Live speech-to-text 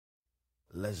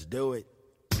Let's do it.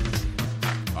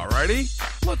 Alrighty,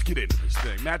 let's get into this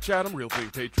thing. Matt Chatham, Real Thing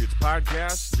Patriots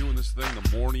podcast, doing this thing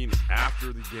the morning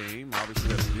after the game. Obviously,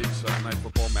 we have a big Sunday night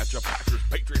football matchup. Packers,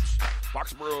 Patriots,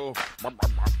 Foxborough.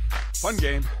 Fun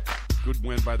game. Good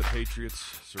win by the Patriots.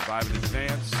 Survive in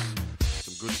advance.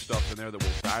 Some good stuff in there that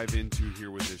we'll dive into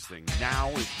here with this thing. Now,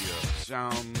 if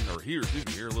you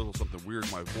hear a little something weird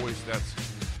in my voice,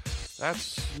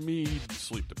 that's me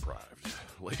sleep deprived.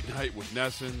 Late night with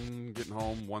Nesson, getting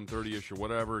home 1:30ish or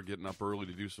whatever, getting up early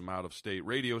to do some out-of-state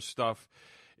radio stuff,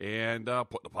 and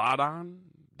putting the pod on,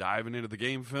 diving into the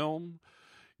game film,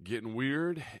 getting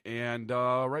weird. And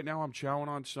right now I'm chowing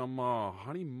on some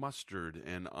honey mustard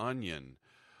and onion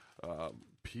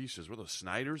pieces. What are those,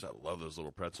 Snyder's? I love those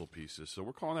little pretzel pieces. So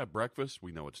we're calling that breakfast.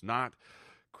 We know it's not.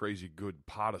 Crazy good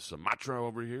pot of Sumatra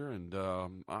over here, and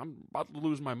I'm about to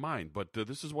lose my mind, but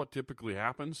this is what typically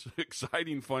happens.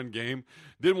 Exciting, fun game.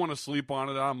 Didn't want to sleep on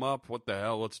it. I'm up. What the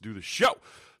hell? Let's do the show.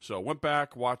 So went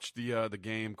back, watched the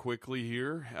game quickly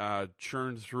here,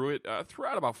 churned through it, threw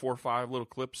out about 4 or 5 little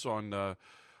clips on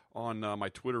my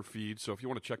Twitter feed. So if you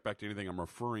want to check back to anything I'm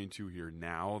referring to here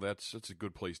now, that's a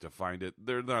good place to find it.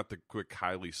 They're not the quick,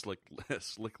 highly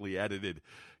slickly edited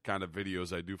kind of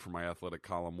videos I do for my athletic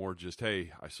column, more just,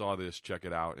 hey, I saw this, check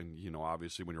it out. And, you know,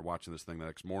 obviously when you're watching this thing the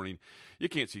next morning, you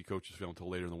can't see coaches' film until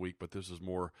later in the week, but this is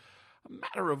more a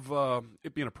matter of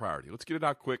it being a priority. Let's get it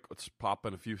out quick. Let's pop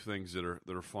in a few things that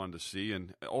are fun to see.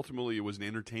 And ultimately, it was an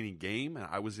entertaining game, and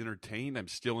I was entertained. I'm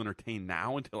still entertained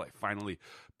now until I finally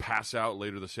pass out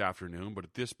later this afternoon. But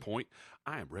at this point,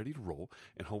 I am ready to roll,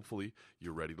 and hopefully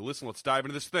you're ready to listen. Let's dive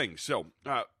into this thing. So,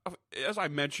 as I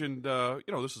mentioned,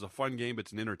 this is a fun game.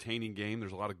 It's an entertaining game.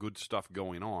 There's a lot of good stuff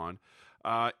going on.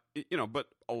 But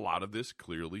a lot of this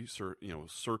clearly,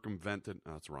 circumvented.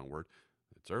 That's the wrong word.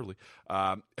 It's early.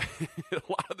 A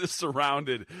lot of this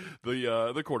surrounded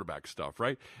the quarterback stuff,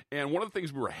 right? And one of the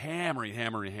things we were hammering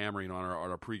on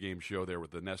our pregame show there with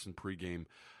the Nesson pregame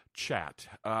chat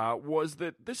was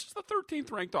that this is the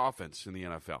 13th ranked offense in the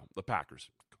NFL, the Packers.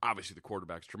 Obviously, the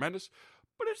quarterback's tremendous,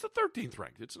 but it's the 13th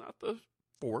ranked. It's not the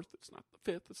 4th. It's not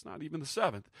the 5th. It's not even the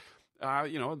 7th.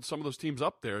 And some of those teams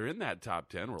up there in that top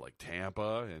 10 were like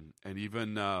Tampa and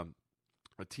even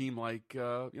a team like,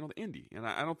 the Indy. And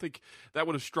I don't think that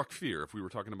would have struck fear if we were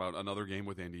talking about another game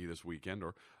with Indy this weekend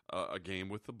or a game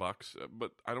with the Bucks.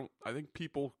 But I think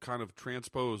people kind of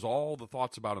transpose all the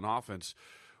thoughts about an offense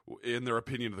in their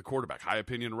opinion of the quarterback. High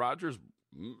opinion Rodgers,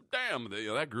 damn,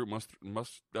 that group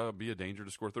must be a danger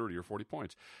to score 30 or 40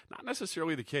 points. Not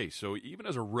necessarily the case. So even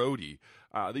as a roadie,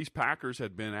 these Packers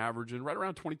had been averaging right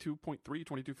around 22.3,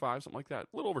 22.5, something like that,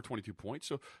 a little over 22 points.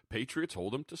 So Patriots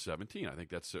hold them to 17. I think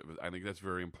that's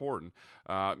very important.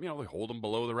 They hold them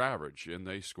below their average, and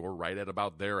they score right at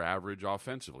about their average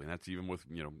offensively. And that's even with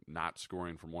not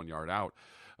scoring from 1 yard out.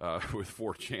 With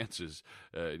 4 chances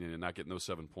and not getting those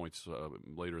 7 points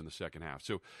later in the second half.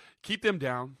 So keep them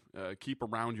down, keep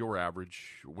around your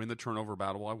average, win the turnover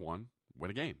battle by 1, win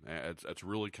a game. That's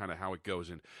really kind of how it goes.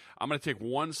 And I'm going to take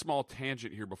one small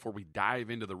tangent here before we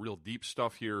dive into the real deep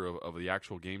stuff here of the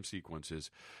actual game sequences,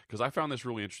 because I found this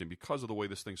really interesting because of the way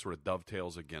this thing sort of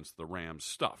dovetails against the Rams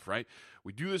stuff, right?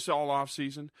 We do this all off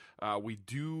season.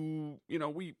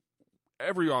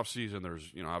 Every offseason,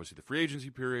 there's, obviously the free agency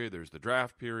period, there's the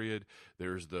draft period,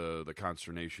 there's the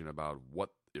consternation about what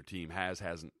their team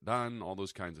hasn't done, all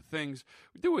those kinds of things.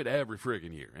 We do it every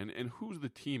friggin' year. And who's the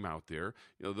team out there?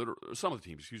 Some of the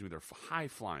teams, they're high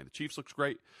flying. The Chiefs looks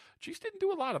great. Chiefs didn't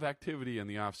do a lot of activity in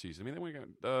the offseason. I mean,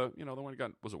 they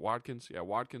got, was it Watkins? Yeah,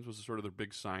 Watkins was sort of their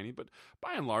big signing. But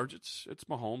by and large, it's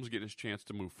Mahomes getting his chance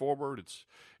to move forward.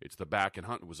 It's the back and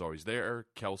Hunt was always there.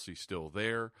 Kelsey still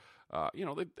there.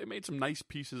 They made some nice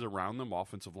pieces around them.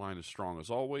 Offensive line is strong as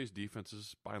always. Defense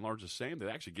is by and large the same. They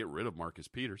actually get rid of Marcus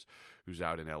Peters, who's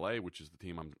out in L.A., which is the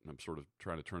team I'm sort of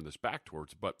trying to turn this back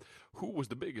towards. But who was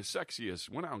the biggest, sexiest,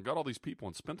 went out and got all these people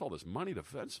and spent all this money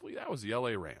defensively? That was the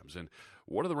L.A. Rams. And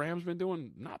what have the Rams been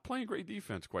doing? Not playing great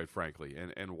defense, quite frankly.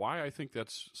 And why I think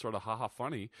that's sort of ha-ha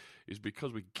funny is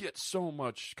because we get so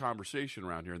much conversation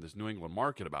around here in this New England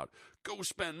market about go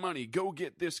spend money, go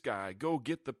get this guy, go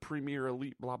get the premier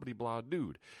elite blah, blah, blah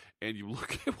dude. And you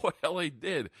look at what LA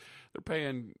did. They're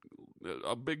paying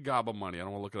a big gob of money. I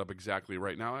don't want to look it up exactly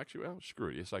right now. Actually, well, screw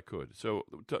it. Yes, I could. So,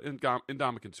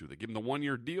 Ndamukong Suh, they give him the 1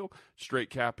 year deal, straight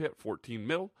cap hit, $14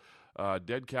 million.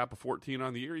 Dead cap of 14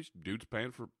 on the year. Dude's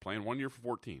playing 1 year for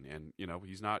 14, and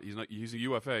he's a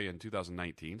UFA in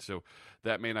 2019, so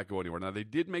that may not go anywhere. Now they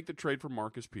did make the trade for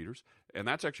Marcus Peters, and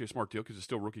that's actually a smart deal because it's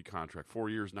still a rookie contract, 4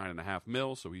 years, $9.5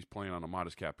 million. So he's playing on a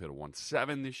modest cap hit of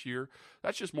 1.7 this year.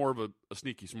 That's just more of a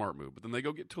sneaky smart move. But then they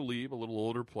go get Talib, a little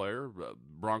older player.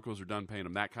 Broncos are done paying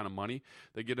him that kind of money.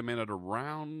 They get him in at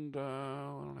around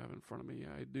I don't have it in front of me.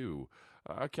 I do.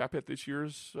 Cap hit this year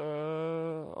is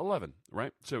 11,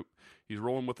 right? So he's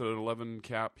rolling with an 11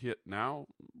 cap hit now.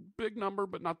 Big number,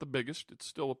 but not the biggest. It's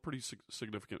still a pretty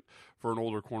significant for an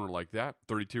older corner like that.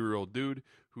 32-year-old dude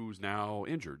who's now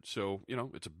injured. So,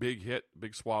 it's a big hit,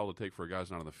 big swallow to take for a guy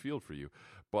who's not on the field for you.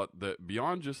 But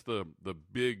beyond just the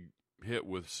big hit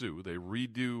with Sue, they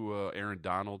redo Aaron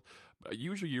Donald.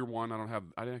 Usually year one, I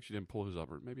actually didn't pull his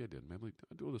up, or maybe I did. Maybe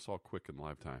I do this all quick in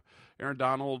live time. Aaron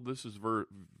Donald, this is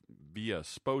via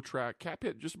Spotrac. Cap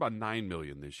hit just about $9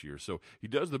 million this year. So he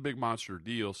does the big monster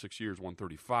deal, 6 years,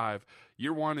 $135.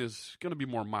 Year one is going to be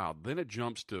more mild. Then it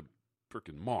jumps to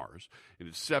freaking Mars, and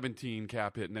it's 17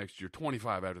 cap hit next year,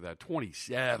 25 after that,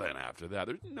 27 after that.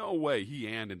 There's no way he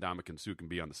and Ndamukong Suh can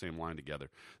be on the same line together.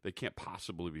 They can't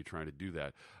possibly be trying to do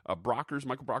that.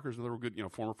 Michael Brocker's another good,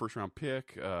 former first-round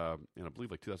pick, and I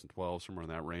believe like 2012, somewhere in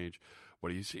that range.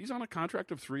 But he's on a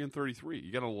contract of 3 and 33.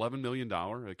 You got an $11 million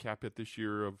cap hit this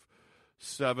year of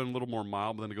 7, a little more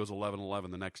mild, but then it goes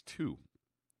 11-11 the next 2.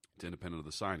 It's independent of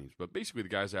the signings. But basically the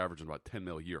guy's averaging about $10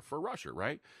 million a year for a rusher,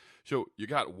 right? So you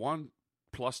got one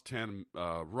 +10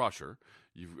 rusher,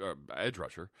 edge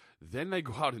rusher. Then they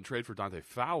go out and trade for Dante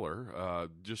Fowler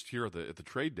just here at the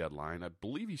trade deadline. I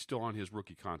believe he's still on his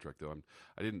rookie contract, though.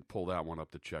 I didn't pull that one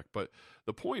up to check. But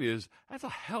the point is, that's a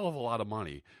hell of a lot of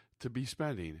money to be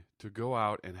spending to go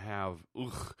out and have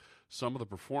some of the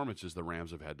performances the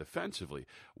Rams have had defensively.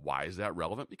 Why is that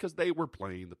relevant? Because they were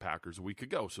playing the Packers a week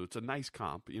ago, so it's a nice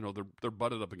comp. They're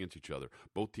butted up against each other.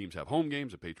 Both teams have home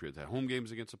games. The Patriots had home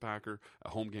games against the Packer, a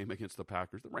home game against the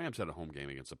Packers. The Rams had a home game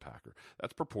against the Packer.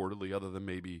 That's purportedly, other than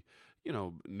maybe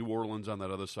New Orleans on that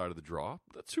other side of the draw.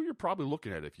 That's who you're probably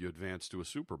looking at if you advance to a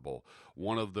Super Bowl.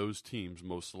 One of those teams,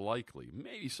 most likely.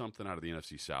 Maybe something out of the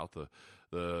NFC South.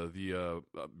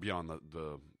 Beyond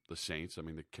the Saints. I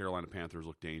mean, the Carolina Panthers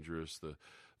look dangerous. The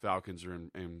Falcons are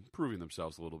improving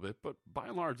themselves a little bit. But by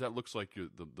and large, that looks like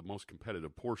the most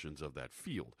competitive portions of that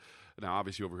field. Now,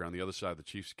 obviously, over here on the other side, the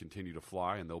Chiefs continue to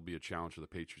fly, and there'll be a challenge for the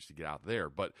Patriots to get out there.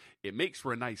 But it makes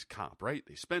for a nice comp, right?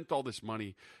 They spent all this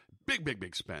money,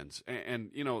 big spends.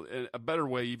 And a better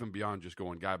way, even beyond just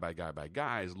going guy by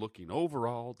guy, is looking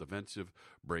overall defensive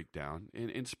breakdown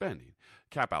in spending.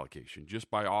 Cap allocation, just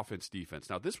by offense, defense.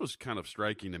 Now, this was kind of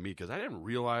striking to me because I didn't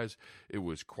realize it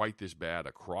was quite this bad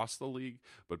across the league.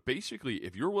 But basically,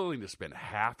 if you're willing to spend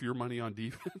half your money on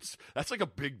defense, that's like a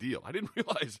big deal. I didn't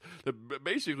realize that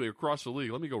basically across the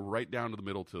league, let me go right down to the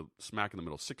middle to smack in the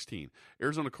middle, 16.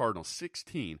 Arizona Cardinals,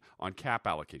 16 on cap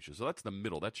allocation. So that's the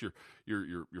middle. That's your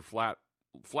flat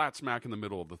smack in the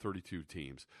middle of the 32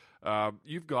 teams.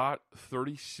 You've got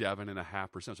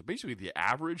 37.5%. So basically the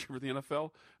average for the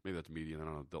NFL, maybe that's median. I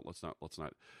don't know. Let's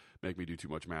not make me do too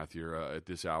much math here at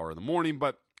this hour in the morning,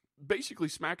 but basically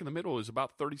smack in the middle is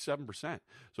about 37%.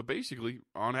 So basically,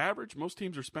 on average, most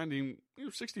teams are spending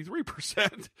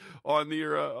 63% on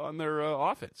their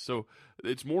offense. So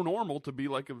it's more normal to be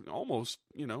like almost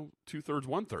 2/3,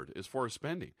 1/3 as far as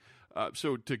spending.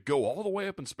 So to go all the way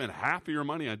up and spend half of your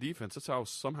money on defense,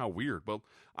 that's somehow weird. Well,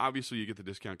 obviously you get the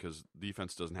discount because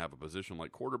defense doesn't have a position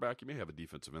like quarterback. You may have a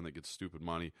defensive end that gets stupid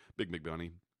money, big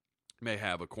money. May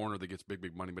have a corner that gets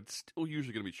big money, but it's still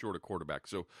usually going to be short of quarterback.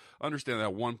 So understand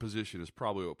that one position is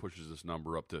probably what pushes this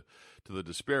number up to the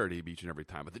disparity each and every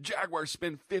time. But the Jaguars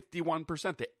spend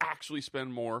 51%. They actually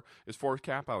spend more as far as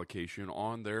cap allocation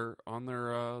on their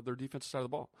defensive side of the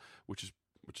ball, which is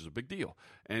a big deal.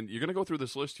 And you're going to go through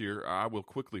this list here. I will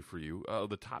quickly for you.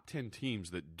 The top 10 teams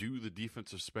that do the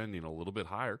defensive spending a little bit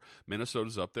higher.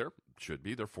 Minnesota's up there. Should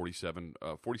be. They're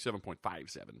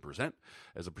 47.57%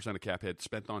 as a percent of cap hit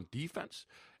spent on defense.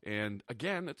 And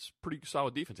again, it's pretty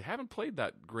solid defense. They haven't played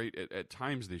that great at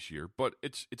times this year, but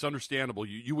it's understandable.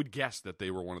 You would guess that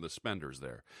they were one of the spenders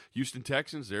there. Houston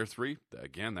Texans, they're 3.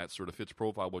 Again, that sort of fits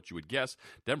profile what you would guess.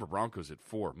 Denver Broncos at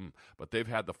 4, but they've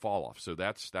had the fall off, so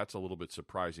that's a little bit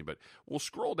surprising. But we'll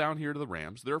scroll down here to the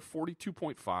Rams. They're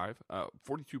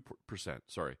 42%.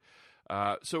 Sorry.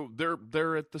 So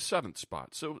they're at the 7th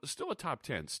spot. So still a top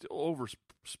 10, still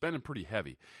overspending pretty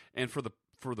heavy. And for the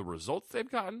results they've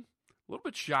gotten, little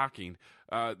bit shocking.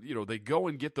 They go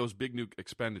and get those big new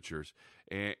expenditures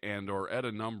and are at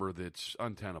a number that's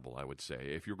untenable, I would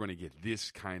say, if you're going to get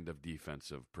this kind of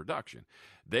defensive production.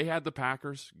 They had the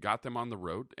Packers, got them on the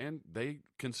road, and they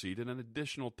conceded an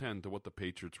additional 10 to what the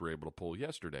Patriots were able to pull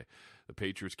yesterday. The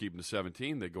Patriots keep them to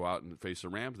 17. They go out and face the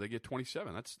Rams. They get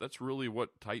 27. That's really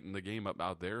what tightened the game up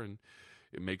out there, and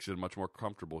it makes it much more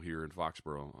comfortable here in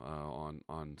Foxborough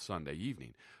on Sunday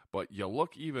evening. But you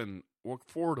look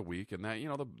forward a week, and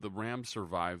that the Rams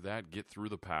survive that, get through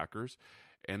the Packers,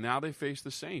 and now they face the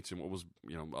Saints. And what was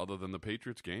other than the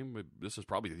Patriots game, this is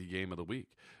probably the game of the week.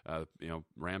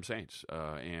 Rams Saints,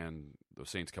 and the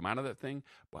Saints come out of that thing.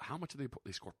 But how much did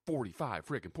they score? 45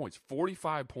 freaking points,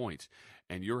 45 points,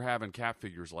 and you're having cap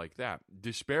figures like that,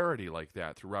 disparity like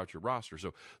that throughout your roster.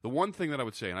 So the one thing that I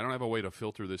would say, and I don't have a way to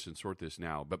filter this and sort this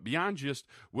now, but beyond just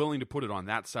willing to put it on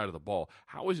that side of the ball,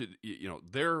 how is it?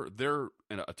 They're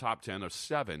in a top 10 or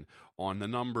 7 on the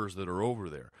numbers that are over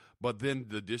there, but then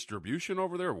the distribution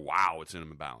over there, wow, it's in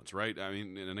imbalance, right? I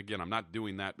mean, and again, I'm not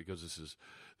doing that because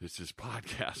this is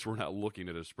podcast. We're not looking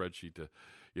at a spreadsheet to,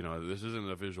 this isn't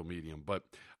a visual medium. But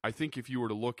I think if you were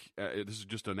to look, this is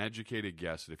just an educated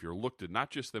guess, that if you're looked at not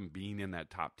just them being in that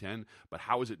top 10, but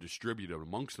how is it distributed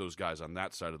amongst those guys on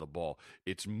that side of the ball,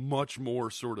 it's much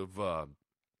more sort of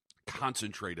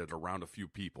concentrated around a few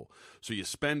people. So you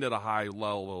spend at a high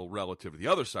level relative to the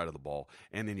other side of the ball,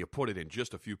 and then you put it in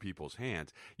just a few people's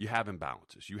hands. You have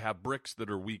imbalances. You have bricks that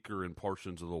are weaker in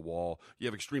portions of the wall. You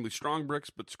have extremely strong bricks,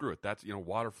 but screw it. That's,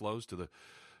 water flows to the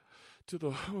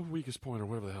weakest point, or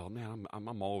whatever the hell. Man,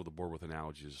 I'm all over the board with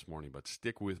analogies this morning, but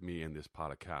stick with me in this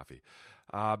pot of coffee.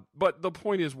 But the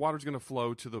point is, water's going to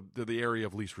flow to the area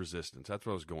of least resistance. That's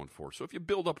what I was going for. So if you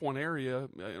build up one area,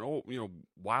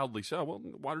 wildly so, well,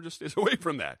 water just stays away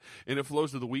from that, and it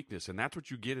flows to the weakness, and that's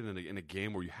what you get in a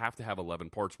game where you have to have 11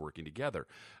 parts working together.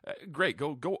 Great,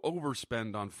 go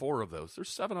overspend on 4 of those. There's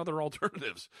 7 other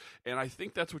alternatives, and I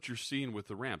think that's what you're seeing with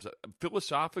the Rams.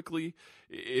 Philosophically,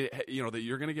 that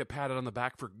you're going to get patted on the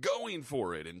back for going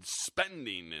for it and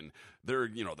spending, and they're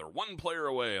one player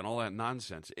away and all that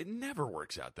nonsense. It never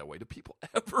works out that way. Do people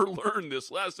ever learn this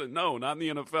lesson? No, not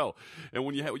in the NFL. And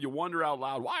when you wonder out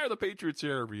loud, why are the Patriots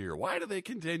here every year? Why do they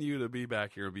continue to be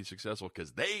back here and be successful?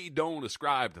 Because they don't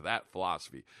ascribe to that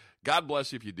philosophy. God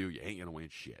bless you if you do. You ain't going to win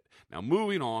shit. Now,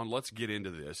 moving on, let's get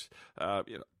into this.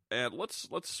 And let's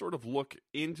sort of look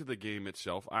into the game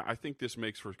itself. I think this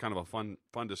makes for kind of a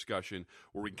fun discussion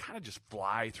where we can kind of just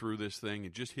fly through this thing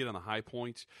and just hit on the high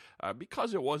points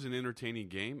because it was an entertaining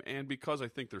game, and because I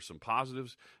think there's some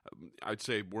positives. I'd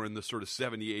say we're in the sort of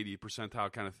 70, 80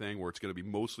 percentile kind of thing where it's going to be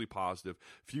mostly positive.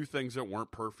 Few things that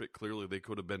weren't perfect. Clearly, they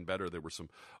could have been better. There were some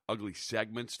ugly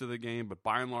segments to the game, but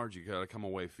by and large, you got to come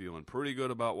away feeling pretty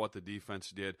good about what the defense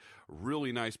did.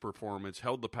 Really nice performance.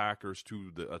 Held the Packers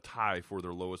to a tie for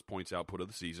their lowest points output of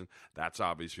the season. That's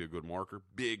obviously a good marker.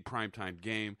 Big primetime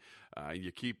game.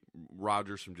 You keep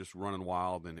Rodgers from just running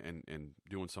wild and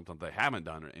doing something they haven't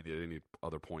done at any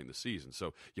other point in the season.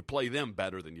 So you play them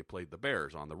better than you played the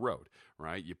Bears on the road,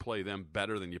 right? You play them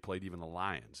better than you played even the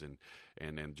Lions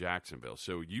and Jacksonville.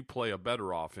 So you play a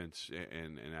better offense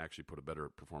and actually put a better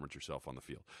performance yourself on the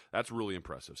field. That's really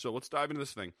impressive. So let's dive into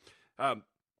this thing.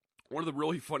 One of the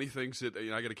really funny things that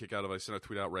I got a kick out of, I sent a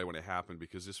tweet out right when it happened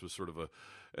because this was sort of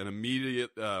an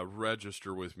immediate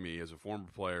register with me as a former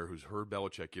player who's heard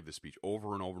Belichick give this speech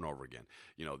over and over and over again.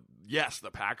 Yes, the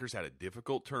Packers had a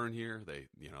difficult turn here. They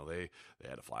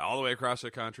had to fly all the way across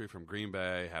the country from Green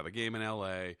Bay, have a game in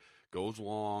L.A., goes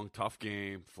long, tough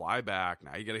game, fly back.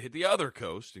 Now you got to hit the other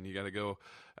coast, and you got to go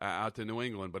out to New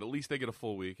England, but at least they get a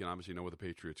full week, and obviously with the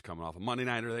Patriots coming off a Monday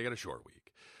nighter, they got a short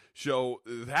week. So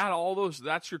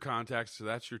that's your context, so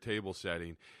that's your table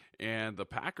setting. And the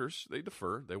Packers, they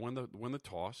defer. They win the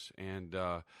toss, and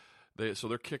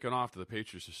they're kicking off to the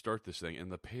Patriots to start this thing, and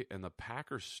the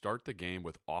Packers start the game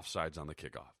with offsides on the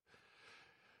kickoff.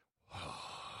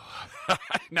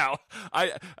 Now,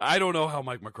 I don't know how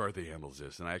Mike McCarthy handles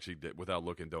this, and I actually, without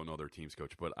looking, don't know their team's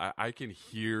coach, but I can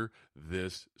hear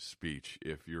this speech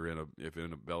if you're in a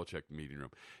Belichick meeting room.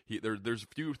 There's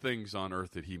few things on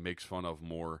earth that he makes fun of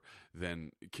more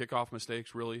than kickoff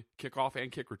mistakes, really. Kickoff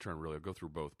and kick return, really. I'll go through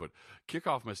both, but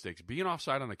kickoff mistakes, being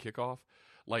offside on a kickoff,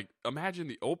 like imagine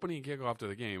the opening kickoff to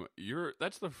the game.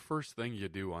 That's the first thing you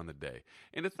do on the day,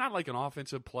 and it's not like an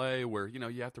offensive play where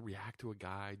you have to react to a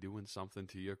guy doing something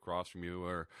to you across from you,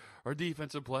 or a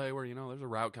defensive play where there's a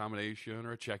route combination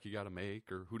or a check you got to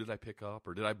make, or who did I pick up,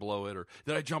 or did I blow it, or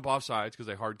did I jump off sides because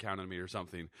they hard counted me or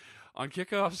something. On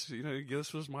kickoffs,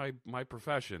 this was my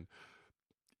profession.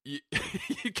 you,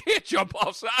 you can't jump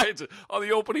off sides on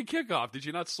the opening kickoff. Did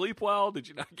you not sleep well? Did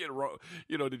you not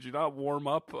did you not warm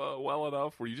up well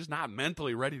enough? Were you just not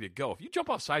mentally ready to go? If you jump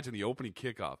off sides in the opening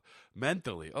kickoff,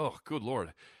 mentally, oh, good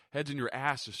Lord, heads in your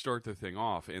ass to start the thing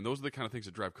off. And those are the kind of things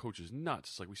that drive coaches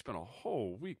nuts. It's like we spent a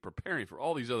whole week preparing for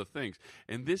all these other things,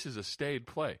 and this is a stayed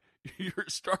play. You're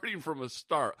starting from a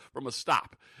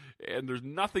stop, and there's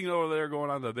nothing over there going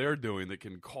on that they're doing that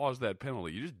can cause that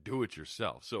penalty. You just do it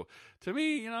yourself. So to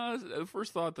me, the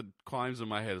first thought that climbs in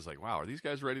my head is like, wow, are these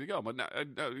guys ready to go? But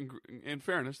in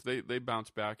fairness, they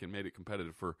bounced back and made it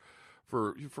competitive for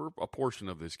a portion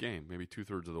of this game, maybe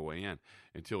 2/3 of the way in,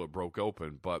 until it broke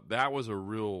open. But that was a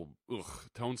real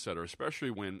tone setter,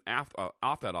 especially when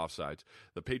off that offsides,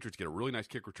 the Patriots get a really nice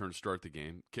kick return to start the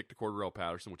game, kick to Cordarrelle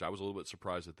Patterson, which I was a little bit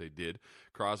surprised that they did.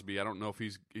 Crosby, I don't know if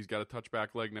he's got a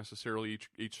touchback leg necessarily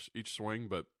each swing,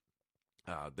 but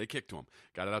they kicked to him,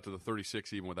 got it out to the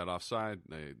 36 even with that offside.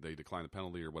 They decline the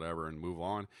penalty or whatever and move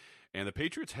on. And the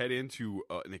Patriots head into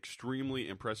an extremely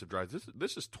impressive drive.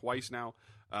 This is twice now.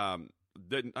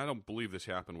 I don't believe this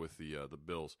happened with the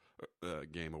Bills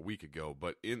game a week ago,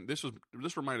 but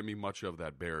this reminded me much of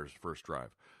that Bears first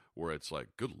drive, where it's like,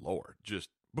 good Lord, just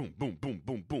boom, boom, boom,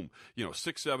 boom, boom.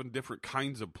 6-7 different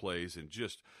kinds of plays and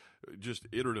just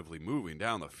iteratively moving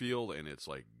down the field, and it's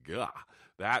like, gah.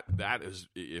 That is,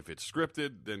 if it's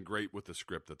scripted, then great with the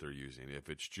script that they're using. If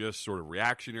it's just sort of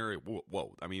reactionary,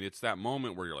 whoa. I mean, it's that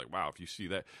moment where you're like, wow, if you see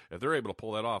that, if they're able to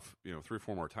pull that off, 3 or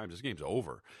 4 more times, this game's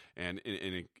over. And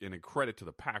in credit to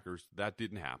the Packers, that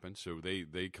didn't happen. So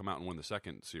they come out and win the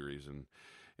second series, and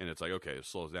it's like, okay, it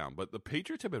slows down. But the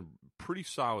Patriots have been pretty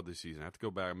solid this season. I have to go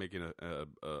back. I'm making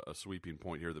a sweeping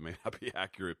point here that may not be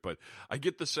accurate, but I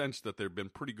get the sense that they've been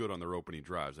pretty good on their opening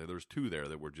drives. There's 2 there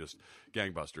that were just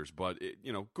gangbusters. But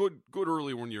good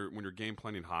early when you're game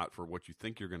planning hot for what you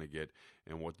think you're going to get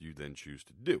and what you then choose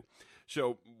to do.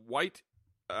 So White.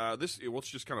 Let's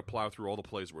just kind of plow through all the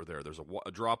plays that were there. There's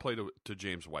a draw play to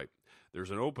James White.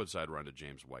 There's an open side run to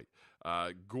James White.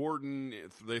 Gordon,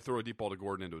 they throw a deep ball to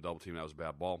Gordon into a double team. That was a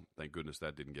bad ball. Thank goodness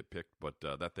that didn't get picked, but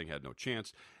that thing had no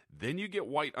chance. Then you get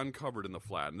White uncovered in the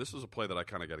flat, and this is a play that I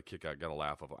kind of got a kick out, got a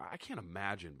laugh of. I can't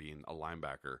imagine being a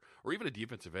linebacker or even a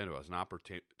defensive end who has an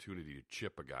opportunity to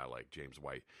chip a guy like James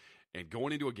White and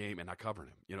going into a game and not covering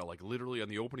him. Like literally on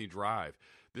the opening drive,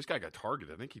 this guy got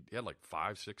targeted. I think he had like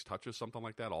 5-6 touches, something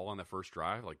like that, all on that first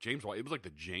drive. Like James White, it was like the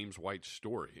James White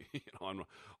story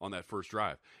on that first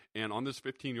drive. And on this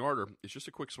 15-yarder, it's just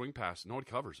a quick swing pass. No one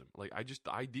covers him. Like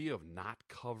the idea of not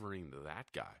covering that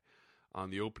guy on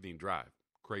the opening drive,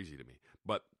 crazy to me.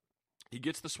 But he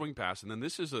gets the swing pass, and then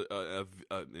this is and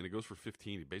it goes for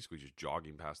 15. He basically just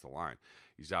jogging past the line.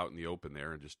 He's out in the open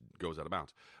there and just goes out of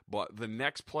bounds. But the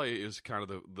next play is kind of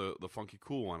the funky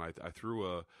cool one. I threw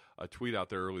a tweet out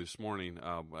there early this morning.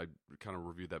 I kind of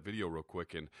reviewed that video real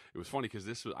quick, and it was funny because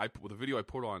the video I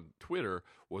put on Twitter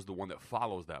was the one that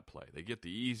follows that play. They get the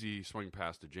easy swing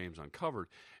pass to James uncovered,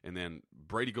 and then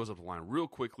Brady goes up the line real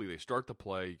quickly. They start the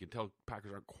play. You can tell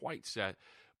Packers aren't quite set.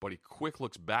 But he quick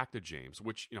looks back to James,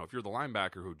 which, if you're the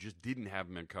linebacker who just didn't have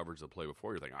him in coverage the play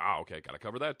before, you're thinking, okay, got to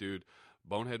cover that dude.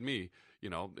 Bonehead me.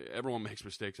 Everyone makes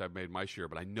mistakes. I've made my share.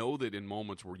 But I know that in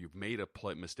moments where you've made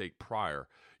a mistake prior,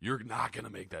 you're not going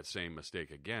to make that same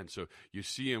mistake again. So you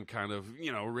see him kind of,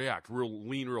 react,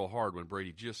 lean real hard when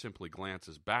Brady just simply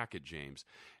glances back at James.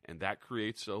 And that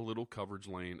creates a little coverage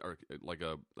lane, or like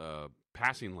a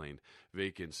passing lane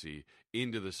vacancy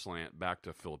into the slant back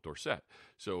to Philip Dorsett.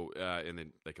 So, and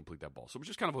then they complete that ball. So it was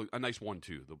just kind of a nice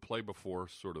 1-2. The play before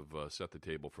sort of set the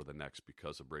table for the next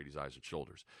because of Brady's eyes and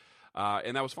shoulders.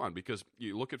 And that was fun because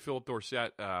you look at Philip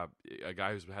Dorsett, a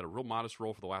guy who's had a real modest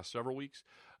role for the last several weeks,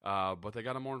 but they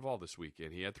got him more involved this week.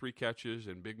 And he had 3 catches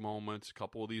and big moments. A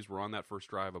couple of these were on that first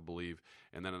drive, I believe,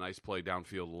 and then a nice play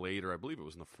downfield later. I believe it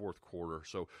was in the fourth quarter.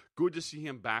 So good to see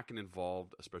him back and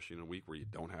involved, especially in a week where you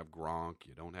don't have Gronk,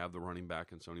 you don't have the running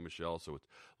back in Sony Michel, so it's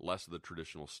less of the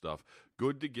traditional stuff.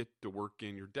 Good to get to work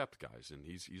in your depth guys, and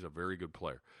he's a very good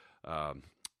player.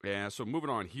 And so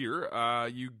moving on here,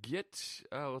 you get,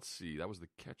 let's see, that was the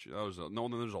catch.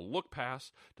 Then there's a look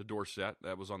pass to Dorsett.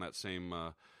 That was on that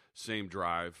same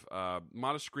drive.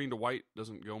 Modest screen to White,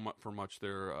 doesn't go for much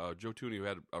there. Joe Tooney, who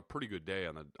had a pretty good day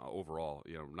on the overall,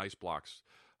 nice blocks,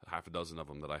 half a dozen of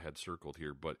them that I had circled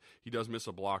here, but he does miss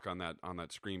a block on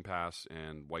that screen pass,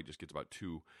 and White just gets about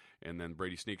 2, and then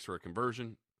Brady sneaks for a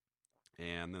conversion.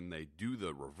 And then they do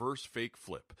the reverse fake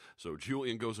flip. So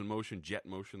Julian goes in motion, jet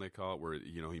motion they call it, where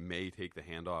he may take the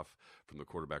handoff from the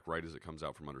quarterback right as it comes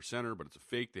out from under center, but it's a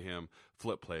fake to him.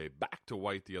 Flip play back to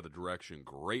White the other direction.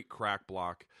 Great crack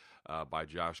block by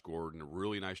Josh Gordon. A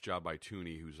really nice job by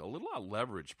Tooney, who's a little out of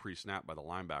leverage pre-snap by the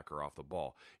linebacker off the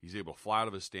ball. He's able to fly out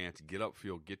of his stance, get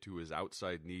upfield, get to his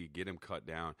outside knee, get him cut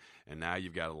down, and now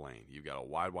you've got a lane. You've got a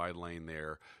wide lane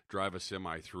there. Drive a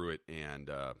semi through it, and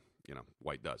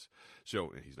White does.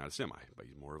 So he's not a semi, but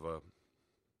he's more of a,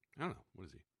 I don't know, what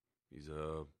is he? He's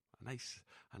a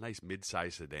nice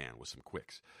mid-size sedan with some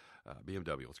quicks.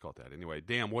 BMW, let's call it that. Anyway,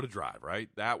 damn, what a drive, right?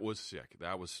 That was sick.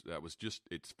 That was just,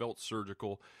 it felt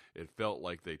surgical. It felt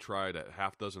like they tried a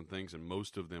half dozen things and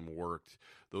most of them worked.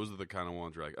 Those are the kind of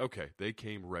ones where like, okay, they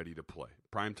came ready to play.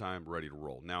 Prime time, ready to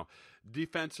roll. Now,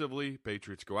 defensively,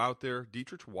 Patriots go out there.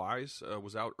 Dietrich Wise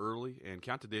was out early, and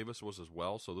Keontae Davis was as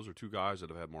well. So those are two guys that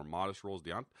have had more modest roles.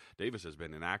 Davis has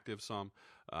been inactive some,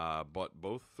 but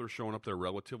both are showing up there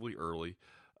relatively early.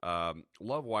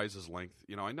 Love Wise's length.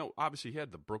 I know obviously he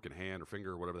had the broken hand or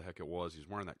finger or whatever the heck it was. He's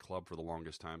wearing that club for the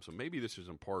longest time. So maybe this is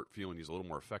in part feeling he's a little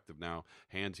more effective now.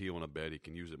 Hands healing a bit. He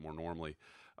can use it more normally.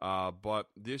 But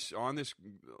we're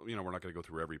not going to go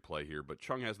through every play here, but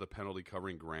Chung has the penalty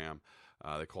covering Graham.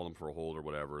 They called him for a hold or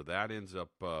whatever. That ends up,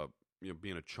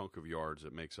 being a chunk of yards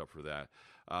that makes up for that.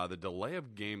 The delay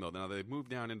of game, though, now they've moved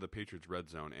down into the Patriots red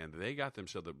zone, and they got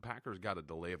the Packers got a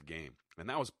delay of game, and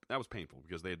that was painful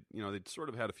because they'd sort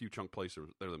of had a few chunk plays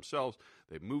there themselves.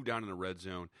 They've moved down in the red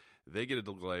zone. They get a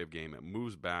delay of game. It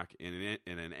moves back in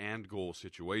an and goal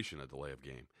situation, a delay of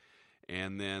game.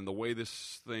 And then the way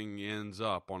this thing ends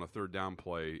up on a third down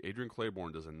play, Adrrian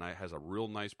Clayborn has a real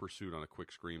nice pursuit on a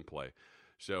quick screen play.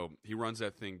 So he runs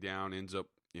that thing down, ends up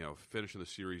finishing the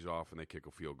series off, and they kick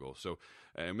a field goal. So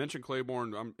I mentioned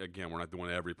Clayborn. Again, we're not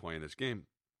doing every play in this game,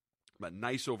 but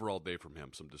nice overall day from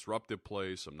him. Some disruptive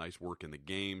plays, some nice work in the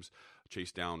games.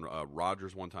 Chased down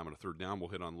Rodgers one time on a third down. We'll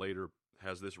hit on later.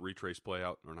 Has this retrace play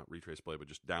out, or not retrace play, but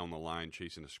just down the line,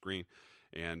 chasing the screen.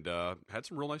 And had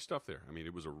some real nice stuff there. I mean,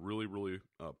 it was a really, really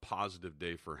positive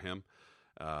day for him.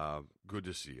 Good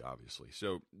to see, obviously.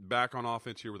 So back on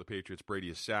offense here with the Patriots, Brady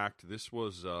is sacked. This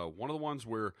was one of the ones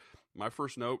where my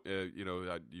first note,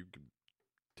 you could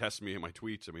test me in my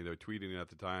tweets. I mean, they were tweeting at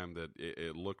the time that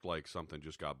it looked like something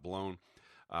just got blown.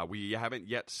 We haven't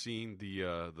yet seen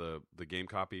the game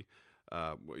copy.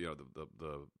 The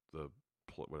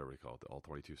whatever you call it, the all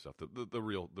 22 stuff, the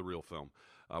real film.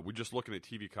 We're just looking at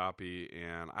TV copy,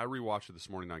 and I rewatched it this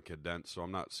morning on condensed, so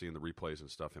I'm not seeing the replays and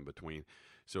stuff in between.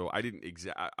 So I didn't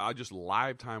I just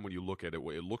live time when you look at it.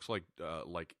 It looks like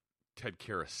Ted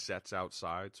Karras sets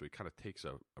outside, so he kind of takes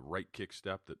a right kick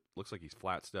step that looks like he's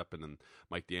flat stepping, and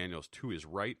Mike Daniels to his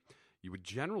right. You would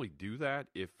generally do that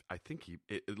if I think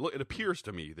it appears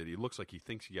to me that he looks like he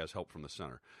thinks he has help from the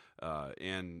center.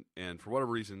 And for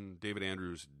whatever reason, David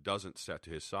Andrews doesn't set to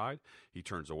his side. He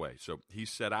turns away. So he's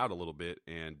set out a little bit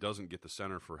and doesn't get the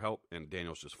center for help, and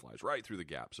Daniels just flies right through the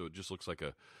gap. So it just looks like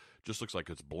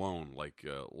it's blown. Like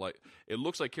it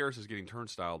looks like Karras is getting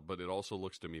turnstiled, but it also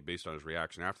looks to me, based on his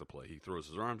reaction after the play, he throws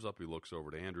his arms up, he looks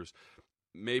over to Andrews.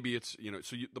 Maybe it's,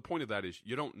 the point of that is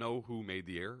you don't know who made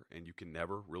the error, and you can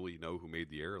never really know who made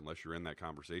the error unless you're in that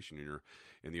conversation and you're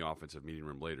in the offensive meeting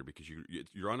room later, because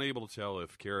you're unable to tell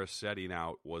if Karras setting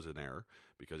out was an error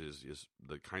because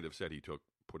the kind of set he took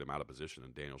put him out of position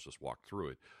and Daniels just walked through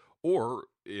it, or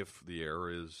if the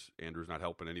error is Andrews not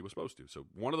helping and he was supposed to. So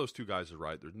one of those two guys is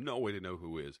right. There's no way to know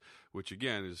who is, which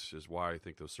again is why I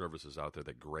think those services out there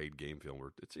that grade game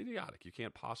film, it's idiotic. You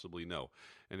can't possibly know.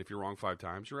 And if you're wrong 5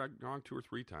 times, you're wrong 2 or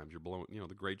 3 times, you're blowing,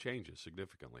 the grade changes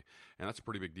significantly. And that's a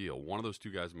pretty big deal. One of those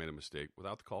two guys made a mistake.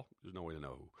 Without the call, there's no way to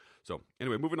know who. So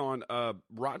anyway, moving on.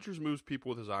 Rodgers moves people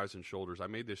with his eyes and shoulders. I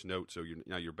made this note. So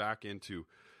you're back into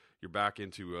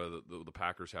the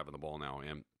Packers having the ball now.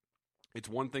 And it's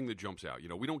one thing that jumps out.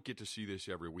 We don't get to see this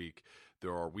every week.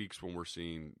 There are weeks when we're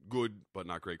seeing good but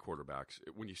not great quarterbacks.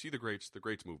 When you see the greats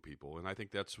move people. And I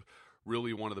think that's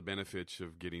really one of the benefits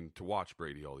of getting to watch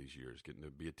Brady all these years, getting to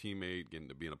be a teammate, getting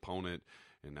to be an opponent,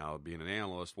 and now being an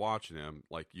analyst watching him.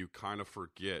 Like, you kind of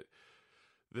forget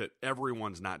that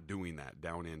everyone's not doing that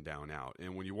down in, down out.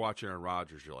 And when you watch Aaron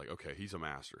Rodgers, you're like, okay, he's a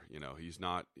master. He's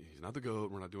not the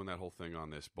GOAT. We're not doing that whole thing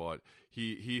on this, but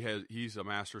he's a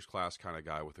master's class kind of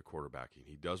guy with the quarterbacking.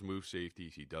 He does move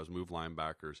safeties. He does move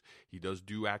linebackers. He does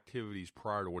do activities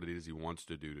prior to what it is he wants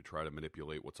to do to try to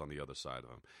manipulate what's on the other side of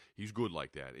him. He's good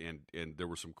like that. And there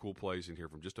were some cool plays in here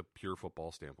from just a pure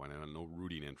football standpoint, and no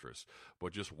rooting interest,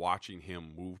 but just watching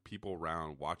him move people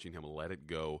around, watching him let it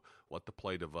go, let the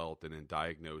play develop, and then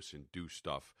diagnose diagnose and do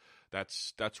stuff.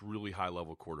 That's really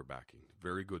high-level quarterbacking.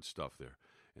 Very good stuff there.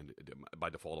 And by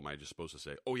default, am I just supposed to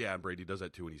say, oh, yeah, and Brady does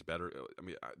that too, and he's better? I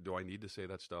mean, do I need to say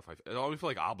that stuff? I always feel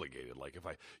like obligated. Like if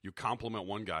you compliment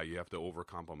one guy, you have to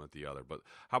over-compliment the other. But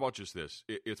how about just this?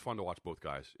 It's fun to watch both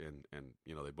guys, and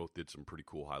they both did some pretty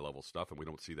cool high-level stuff, and we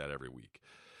don't see that every week.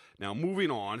 Now,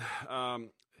 moving on,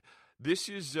 this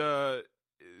was a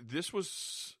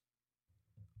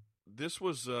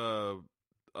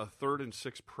 3rd and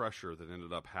 6 pressure that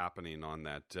ended up happening on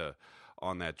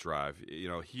that drive. He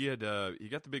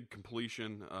got the big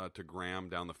completion to Graham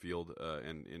down the field,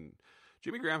 and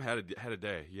Jimmy Graham had a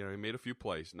day. He made a few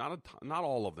plays, not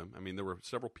all of them. I mean, there were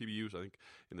several PBUs, I think,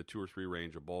 in the 2 or 3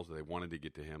 range of balls that they wanted to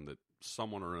get to him that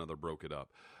someone or another broke it up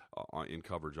in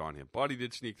coverage on him. But he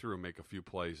did sneak through and make a few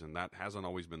plays, and that hasn't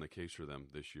always been the case for them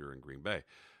this year in Green Bay.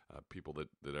 People that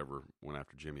ever went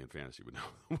after Jimmy in fantasy would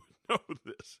know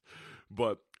this.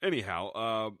 But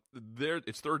anyhow,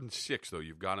 it's 3rd and 6, though.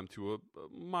 You've got him to a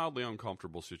mildly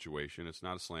uncomfortable situation. It's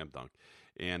not a slam dunk.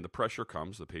 And the pressure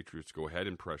comes. The Patriots go ahead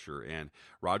and pressure, and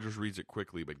Rodgers reads it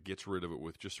quickly but gets rid of it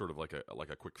with just sort of like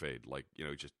a quick fade. Like,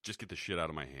 just get the shit out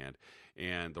of my hand.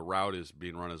 And the route is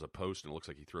being run as a post, and it looks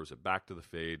like he throws it back to the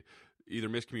fade. Either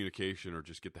miscommunication or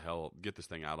just get this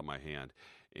thing out of my hand.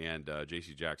 And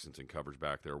J.C. Jackson's in coverage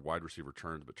back there. Wide receiver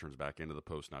turns, but turns back into the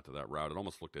post, not to that route. It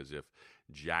almost looked as if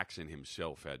Jackson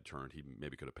himself had turned. He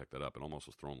maybe could have picked that up. It almost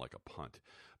was thrown like a punt.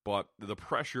 But the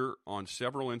pressure on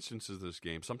several instances of this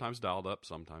game, sometimes dialed up,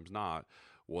 sometimes not,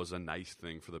 was a nice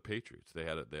thing for the Patriots. They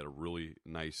had a really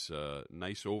nice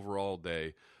overall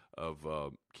day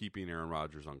of keeping Aaron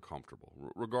Rodgers uncomfortable.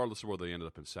 Regardless of whether they ended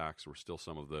up in sacks, there were still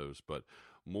some of those, but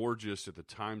more just at the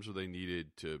times where they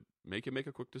needed to make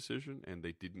a quick decision, and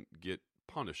they didn't get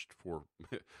punished for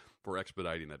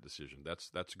expediting that decision.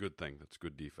 That's a good thing. That's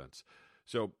good defense.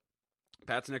 So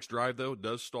Pat's next drive, though,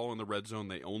 does stall in the red zone.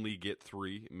 They only get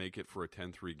 3, make it for a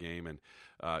 10-3 game. And,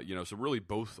 so really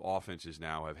both offenses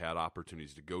now have had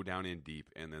opportunities to go down in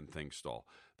deep and then things stall.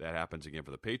 That happens again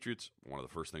for the Patriots. One of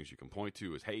the first things you can point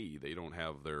to is, hey, they don't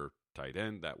have their tight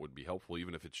end. That would be helpful,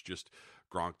 even if it's just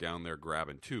Gronk down there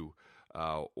grabbing 2.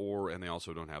 And they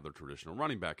also don't have their traditional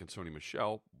running back in Sony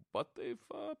Michel, but they've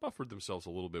buffered themselves a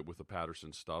little bit with the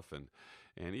Patterson stuff, and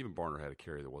even Barner had a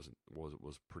carry that was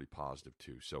pretty positive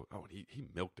too. So he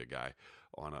milked a guy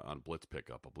on a blitz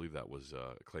pickup. I believe that was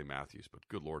Clay Matthews, but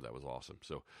good Lord, that was awesome.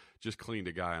 So just cleaned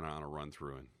a guy on a run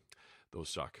through, and those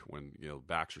suck when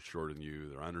backs are shorter than you,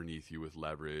 they're underneath you with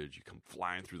leverage. You come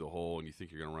flying through the hole, and you think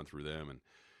you're going to run through them, and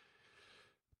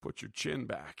put your chin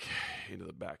back into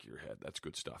the back of your head. That's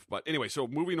good stuff. But anyway, so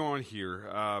moving on here,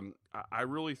 I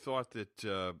really thought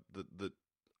that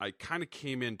I kind of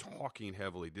came in talking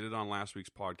heavily, did it on last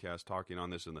week's podcast, talking on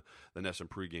this in the Nesson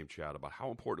pregame chat about how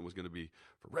important it was going to be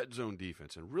for red zone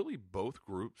defense. And really both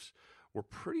groups were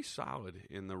pretty solid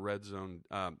in the red zone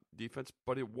defense,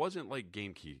 but it wasn't like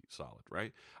game key solid,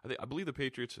 right? I believe the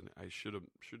Patriots, and I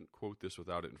shouldn't quote this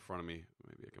without it in front of me.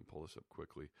 Maybe I can pull this up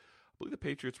quickly. I believe the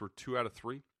Patriots were 2 out of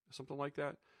 3, something like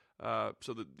that.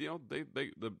 So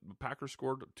the Packers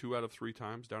scored 2 out of 3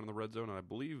 times down in the red zone, and I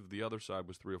believe the other side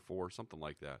was 3 or 4, something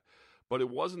like that. But it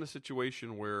wasn't a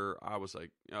situation where I was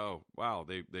like, oh wow,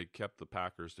 they kept the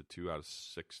Packers to 2 out of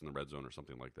 6 in the red zone or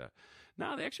something like that.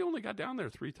 No, they actually only got down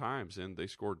there 3 times, and they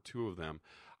scored 2 of them.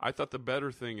 I thought the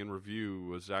better thing in review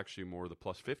was actually more the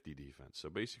plus 50 defense. So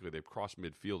basically, they've crossed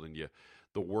midfield, and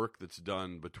the work that's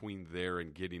done between there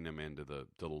and getting them into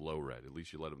the low red. At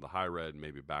least you let them the high red and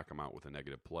maybe back them out with a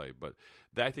negative play. But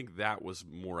I think that was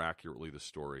more accurately the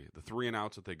story. The 3 and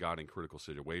outs that they got in critical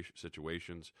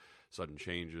situations, sudden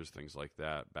changes, things like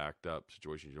that, backed up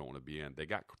situations you don't want to be in. They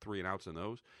got 3 and outs in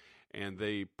those, and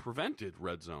they prevented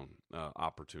red zone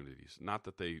opportunities. Not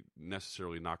that they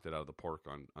necessarily knocked it out of the park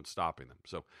on stopping them.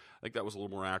 So I think that was a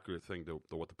little more accurate thing to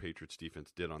what the Patriots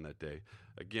defense did on that day.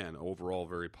 Again, overall,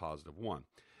 very positive one.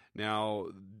 Now,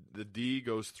 the D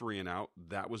goes 3 and out.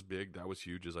 That was big. That was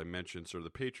huge. As I mentioned, sort of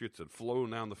the Patriots had flown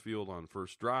down the field on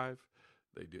first drive.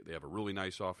 They have a really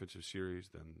nice offensive series.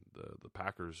 Then the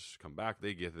Packers come back.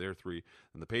 They get their 3.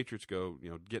 And the Patriots go,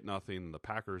 get nothing. The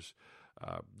Packers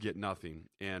get nothing.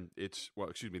 And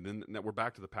then we're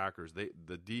back to the Packers.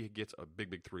 The D gets a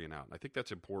big 3 and out. And I think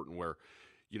that's important where,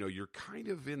 you're kind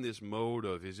of in this mode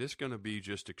of, is this going to be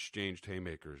just exchanged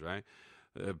haymakers, right?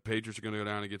 Patriots are going to go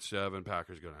down and get 7.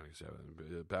 Packers go down and get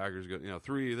 7. Packers go,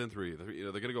 3, then 3.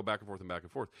 They're going to go back and forth and back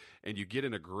and forth. And you get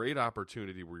in a great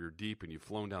opportunity where you're deep and you've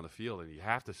flown down the field and you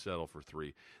have to settle for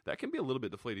 3. That can be a little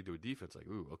bit deflating to a defense. Like,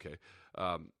 ooh, okay.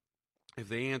 if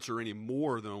they answer any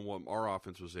more than what our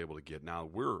offense was able to get. Now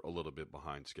we're a little bit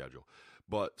behind schedule.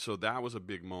 But so that was a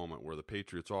big moment where the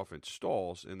Patriots offense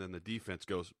stalls and then the defense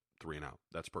goes 3 and out.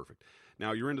 That's perfect.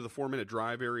 Now you're into the 4-minute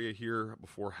drive area here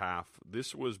before half.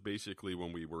 This was basically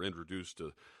when we were introduced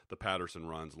to the Patterson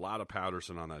runs. A lot of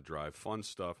Patterson on that drive. Fun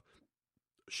stuff.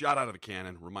 Shot out of a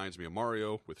cannon. Reminds me of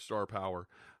Mario with star power.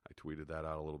 I tweeted that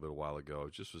out a little bit a while ago.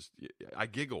 It just was, I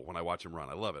giggle when I watch him run.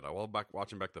 I love it. I love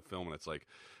watching back the film, and it's like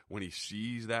when he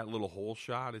sees that little hole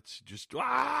shot, it's just,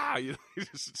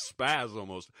 just spaz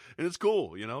almost. And it's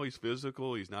cool. He's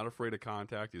physical. He's not afraid of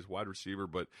contact. He's a wide receiver,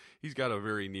 but he's got a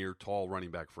very near, tall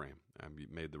running back frame. You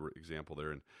made the example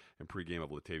there in pregame of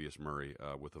Latavius Murray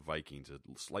with the Vikings, a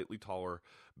slightly taller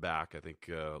back. I think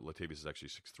Latavius is actually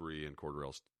 6'3", and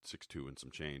Cordarrelle's 6'2" and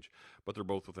some change. But they're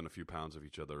both within a few pounds of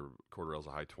each other. Cordarrelle's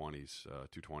a high 20s,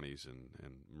 220s,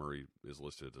 and Murray is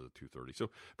listed as a 230.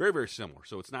 So very, very similar.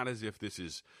 So it's not as if this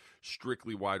is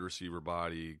strictly wide receiver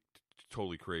body,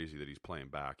 totally crazy that he's playing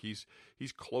back. He's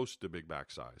close to big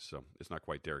back size, so it's not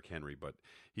quite Derrick Henry, but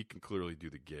he can clearly do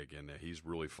the gig, and he's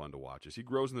really fun to watch. As he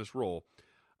grows in this role,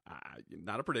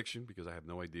 not a prediction because I have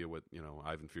no idea what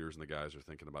Ivan Fears and the guys are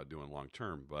thinking about doing long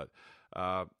term, but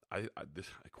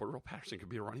Cordarrelle Patterson could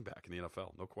be a running back in the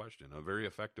NFL, no question, a very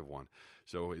effective one.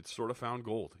 So it's sort of found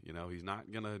gold. He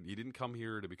didn't come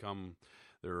here to become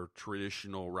their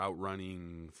traditional route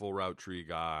running, full route tree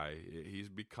guy. He's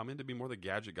becoming to be more the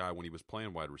gadget guy when he was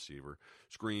playing wide receiver.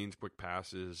 Screens, quick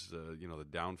passes, the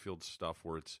downfield stuff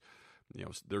where it's,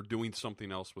 they're doing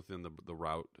something else within the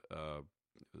route,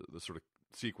 the sort of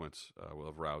sequence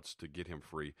of routes to get him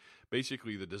free.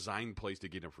 Basically, the design plays to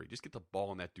get him free. Just get the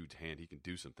ball in that dude's hand. He can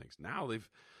do some things. Now they've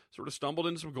sort of stumbled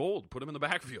into some gold. Put him in the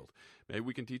backfield. Maybe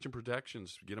we can teach him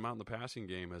protections. Get him out in the passing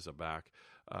game as a back.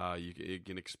 You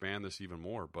can expand this even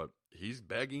more. But he's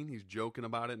begging. He's joking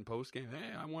about it in postgame.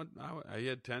 Hey, he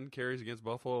had 10 carries against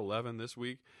Buffalo, 11 this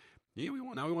week.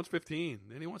 Now he wants 15.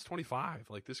 Then he wants 25.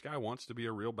 Like, this guy wants to be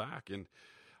a real back. And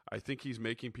I think he's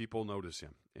making people notice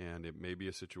him, and it may be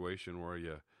a situation where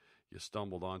you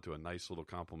stumbled onto a nice little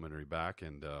complimentary back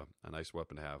and a nice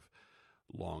weapon to have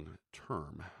long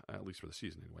term, at least for the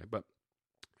season anyway. But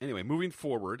anyway, moving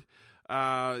forward,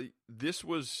 this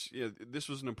was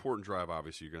an important drive.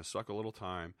 Obviously, you're going to suck a little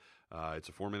time. It's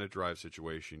a 4-minute drive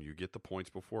situation. You get the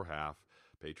points before half.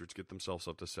 Patriots get themselves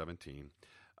up to 17.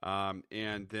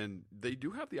 And then they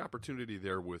do have the opportunity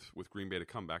there with Green Bay to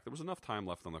come back. There was enough time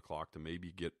left on the clock to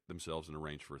maybe get themselves in a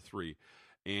range for a 3.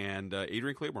 And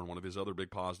Adrrian Clayborn, one of his other big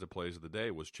positive plays of the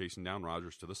day, was chasing down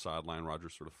Rodgers to the sideline.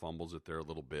 Rodgers sort of fumbles it there a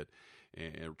little bit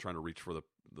and trying to reach for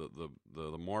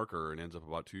the marker and ends up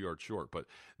about 2 yards short. But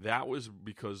that was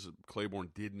because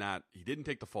Clayborn didn't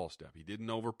take the false step. He didn't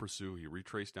over pursue. He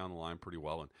retraced down the line pretty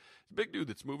well. And he's a big dude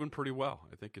that's moving pretty well.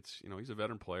 I think it's, he's a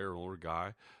veteran player, an older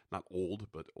guy. Not old,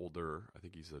 but older. I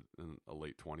think he's in a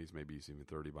late 20s. Maybe he's even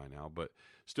 30 by now, but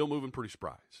still moving pretty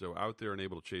spry. So out there and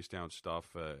able to chase down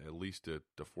stuff, at least to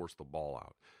force the ball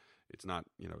out. It's not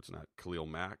Khalil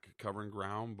Mack covering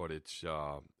ground, but it's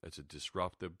a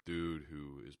disruptive dude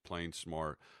who is playing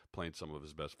smart, playing some of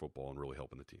his best football, and really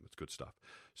helping the team. It's good stuff.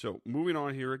 So moving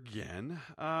on here again.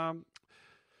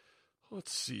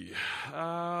 Let's see.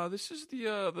 This is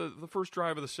the first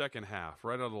drive of the second half,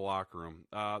 right out of the locker room.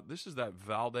 This is that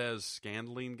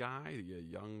Valdez-Scandling guy, the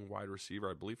young wide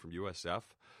receiver, I believe, from USF.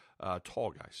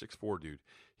 Tall guy, 6'4" dude.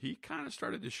 He kind of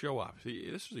started to show up.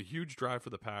 This was a huge drive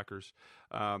for the Packers.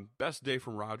 Best day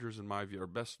from Rodgers in my view, or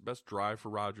best drive for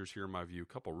Rodgers here in my view.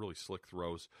 A couple really slick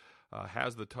throws.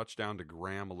 Has the touchdown to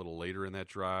Graham a little later in that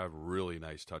drive. Really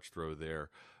nice touch throw there.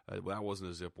 That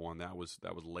wasn't a zip one. That was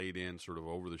laid in sort of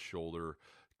over the shoulder.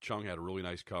 Chung had a really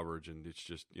nice coverage, and it's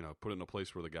just, put it in a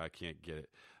place where the guy can't get it.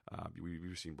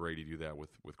 We've seen Brady do that with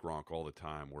Gronk all the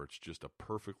time, where it's just a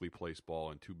perfectly placed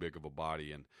ball and too big of a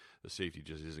body, and the safety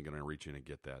just isn't going to reach in and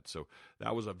get that. So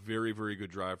that was a very, very good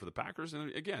drive for the Packers.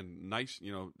 And again, nice,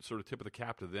 sort of tip of the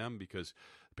cap to them, because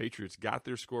the Patriots got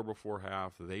their score before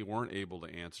half. They weren't able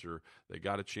to answer. They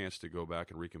got a chance to go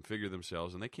back and reconfigure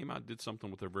themselves, and they came out and did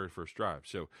something with their very first drive.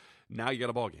 So now you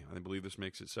got a ball game. I believe this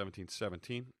makes it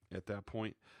 17-17 at that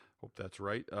point. Hope that's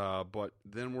right. But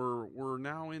then we're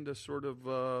now into sort of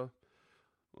we're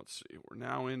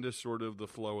now into sort of the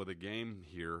flow of the game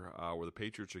here, where the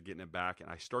Patriots are getting it back, and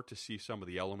I start to see some of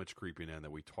the elements creeping in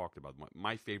that we talked about.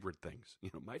 My favorite things,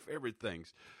 my favorite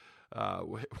things.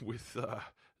 With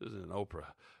this isn't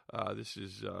Oprah. This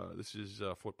is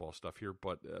football stuff here.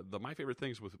 But my favorite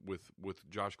things with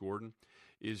Josh Gordon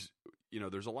is,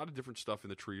 there's a lot of different stuff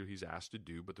in the trio he's asked to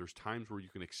do, but there's times where you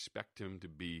can expect him to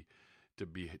be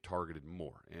targeted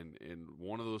more. And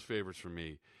one of those favorites for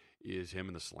me is him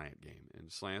in the slant game.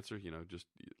 And slants are, just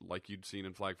like you'd seen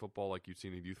in flag football, like you'd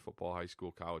seen in youth football, high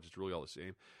school, college. It's really all the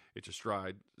same. It's a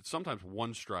stride. It's sometimes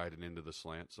one stride and into the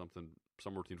slant,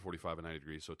 somewhere between 45 and 90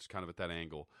 degrees. So it's kind of at that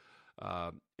angle.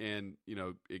 And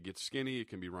it gets skinny. It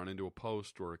can be run into a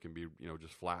post, or it can be,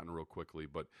 just flattened real quickly.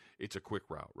 But it's a quick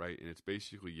route, right? And it's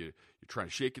basically you're trying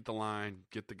to shake at the line,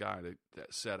 get the guy to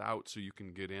set out so you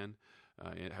can get in,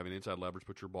 and have an inside leverage,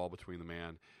 put your ball between the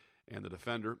man and the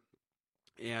defender.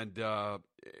 And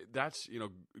that's,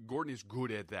 Gordon is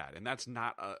good at that. And that's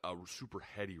not a super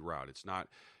heady route. It's not,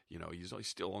 he's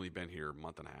still only been here a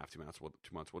month and a half, 2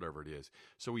 months, whatever it is.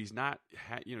 So he's not,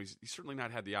 he's certainly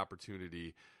not had the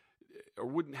opportunity, or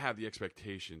wouldn't have the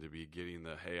expectation to be getting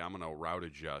hey, I'm going to route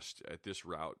adjust at this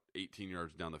route 18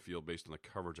 yards down the field based on the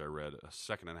coverage I read a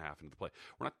second and a half into the play.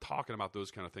 We're not talking about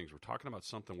those kind of things. We're talking about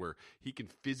something where he can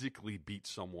physically beat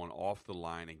someone off the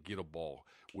line and get a ball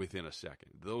within a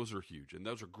second. Those are huge, and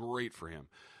those are great for him,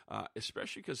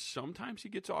 especially because sometimes he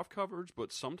gets off coverage,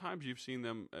 but sometimes you've seen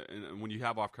them, and when you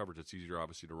have off coverage, it's easier,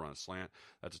 obviously, to run a slant.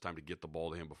 That's a time to get the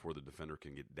ball to him before the defender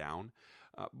can get down.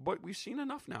 But we've seen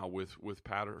enough now with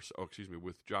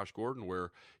Josh Gordon,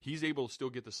 where he's able to still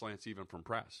get the slants even from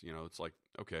press. It's like,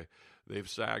 okay, they've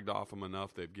sagged off him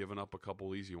enough. They've given up a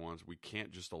couple easy ones. We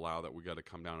can't just allow that. We got to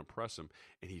come down and press him.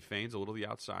 And he feigns a little to the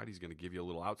outside. He's going to give you a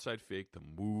little outside fake to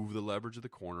move the leverage of the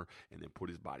corner, and then put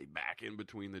his body back in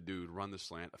between the dude, run the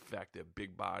slant, effective,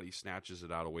 big body, snatches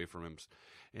it out away from him,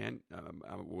 and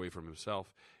away from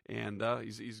himself. And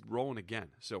he's rolling again.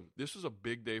 So this was a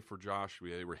big day for Josh.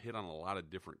 They were hit on a lot of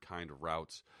different kind of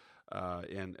routes.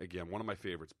 And again, one of my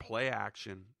favorites, play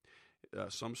action,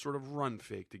 some sort of run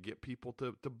fake to get people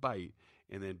to bite,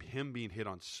 and then him being hit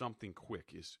on something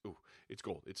quick it's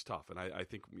gold. It's tough. And I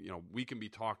think, we can be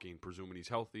talking, presuming he's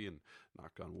healthy, and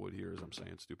knock on wood here as I'm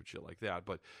saying stupid shit like that,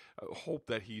 but hope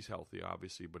that he's healthy,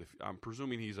 obviously. But if I'm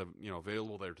presuming he's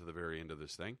available there to the very end of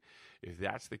this thing, if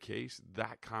that's the case,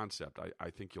 that concept, I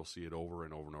think you'll see it over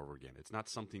and over and over again. It's not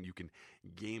something you can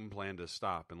game plan to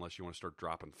stop unless you want to start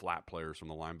dropping flat players from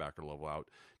the linebacker level out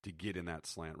to get in that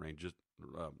slant range,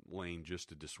 lane, just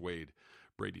to dissuade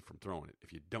Brady from throwing it.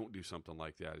 If you don't do something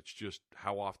like that, it's just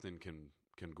how often can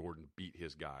Gordon beat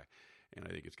his guy? And I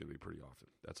think it's going to be pretty often.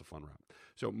 That's a fun route.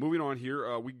 So moving on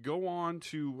here, we go on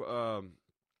to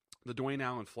the Dwayne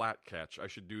Allen flat catch. I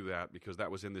should do that because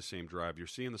that was in the same drive. You're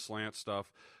seeing the slant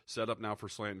stuff set up now for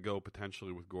slant and go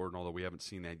potentially with Gordon, although we haven't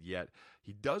seen that yet.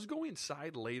 He does go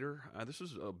inside later. This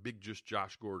is a big just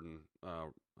Josh Gordon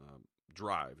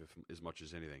drive, as much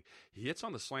as anything. He hits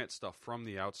on the slant stuff from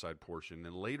the outside portion,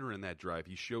 and later in that drive,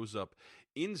 he shows up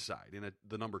inside in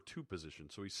the number 2 position,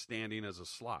 so he's standing as a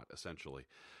slot, essentially.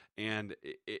 And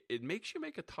it makes you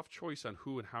make a tough choice on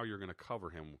who and how you're going to cover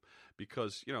him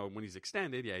because, when he's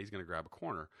extended, he's going to grab a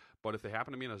corner. But if they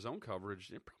happen to be in a zone coverage,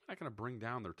 they're probably not going to bring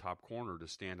down their top corner to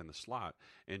stand in the slot.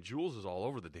 And Jules is all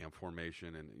over the damn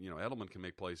formation, and, Edelman can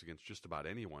make plays against just about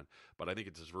anyone. But I think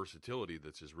it's his versatility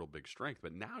that's his real big strength.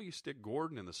 But now you stick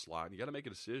Gordon in the slot, and you got to make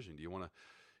a decision. Do you want to,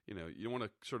 you want to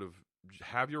sort of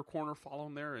have your corner follow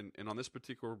him there, and on this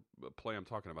particular play I'm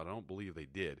talking about, I don't believe they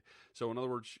did. So in other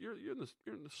words, you're in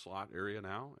the slot area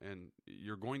now, and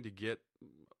you're going to get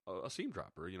a seam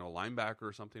dropper, a linebacker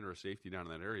or something, or a safety down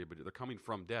in that area, but they're coming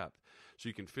from depth, so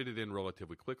you can fit it in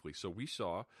relatively quickly. So we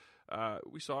saw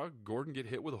Gordon get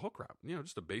hit with a hook route,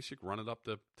 just a basic run it up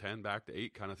to 10, back to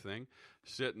 8 kind of thing,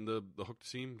 sit in the hook to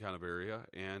seam kind of area,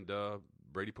 and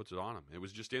Brady puts it on him. It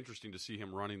was just interesting to see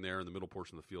him running there in the middle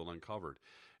portion of the field uncovered.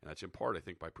 And that's in part, I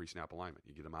think, by pre-snap alignment.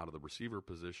 You get him out of the receiver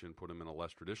position, put him in a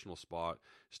less traditional spot,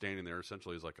 standing there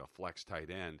essentially as like a flex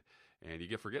tight end, and you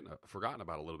get forgotten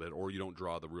about a little bit, or you don't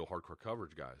draw the real hardcore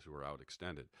coverage guys who are out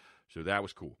extended. So that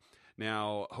was cool.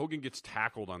 Now, Hogan gets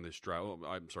tackled on this drive. Oh,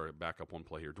 I'm sorry, back up one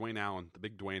play here. Dwayne Allen, the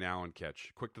big Dwayne Allen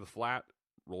catch. Quick to the flat,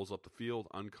 rolls up the field,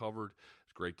 uncovered.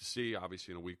 It's great to see,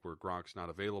 obviously, in a week where Gronk's not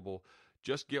available.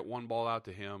 Just get one ball out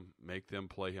to him, make them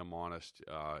play him honest.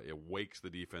 It wakes the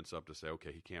defense up to say,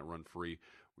 okay, he can't run free.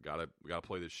 We gotta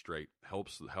play this straight.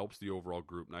 Helps the overall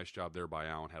group. Nice job there by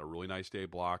Allen. Had a really nice day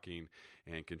blocking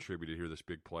and contributed here this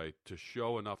big play to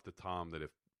show enough to Tom that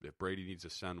if Brady needs to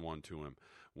send one to him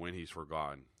when he's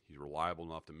forgotten, he's reliable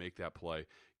enough to make that play,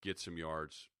 get some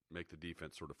yards, make the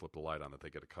defense sort of flip the light on that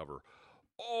they get to cover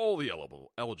all the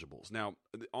eligibles. Now,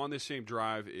 on this same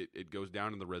drive, it goes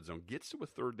down in the red zone, gets to a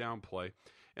third down play,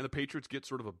 and the Patriots get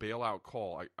sort of a bailout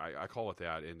call. I call it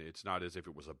that, and it's not as if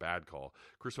it was a bad call.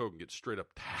 Chris Hogan gets straight up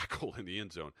tackle in the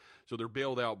end zone, so they're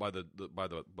bailed out by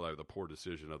the poor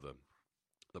decision of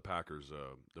the Packers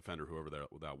defender, whoever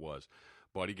that was.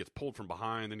 But he gets pulled from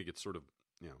behind, then he gets sort of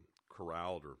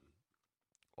corralled or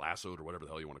lassoed or whatever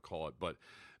the hell you want to call it. But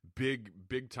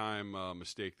big time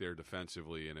mistake there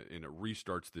defensively, and it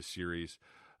restarts this series.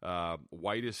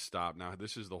 White is stopped. Now,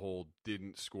 this is the whole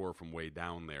didn't score from way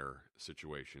down there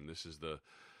situation. This is the,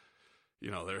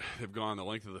 they've gone the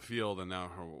length of the field, and now,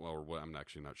 well, I'm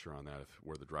actually not sure on that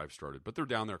where the drive started, but they're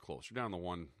down there close. They're down the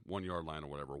one yard line or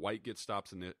whatever. White gets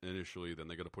stops initially, then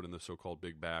they got to put in the so-called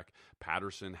big back.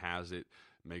 Patterson has it,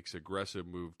 makes aggressive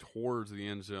move towards the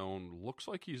end zone. Looks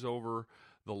like he's over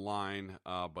the line,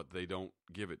 but they don't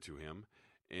give it to him,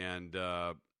 and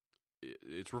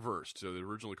it's reversed. So they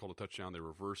originally called a touchdown. They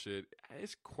reverse it.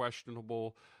 It's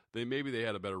questionable. Maybe they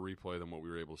had a better replay than what we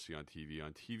were able to see on TV.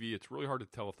 On TV, it's really hard to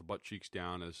tell if the butt cheek's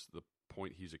down as the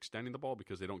point he's extending the ball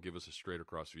because they don't give us a straight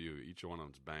across view. Each one of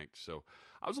them's banked. So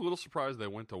I was a little surprised they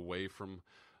went away from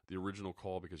the original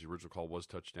call because the original call was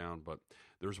touchdown, but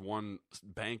there's one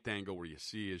banked angle where you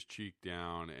see his cheek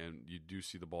down and you do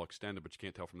see the ball extended, but you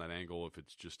can't tell from that angle if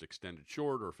it's just extended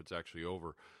short or if it's actually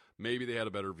over. Maybe they had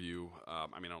a better view. I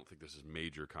don't think this is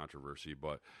major controversy,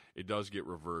 but it does get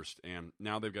reversed, and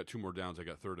now they've got two more downs. They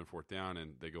got third and fourth down,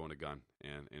 and they go in a gun,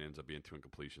 and it ends up being two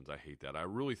incompletions. I hate that. I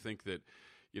really think that,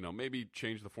 maybe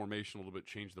change the formation a little bit,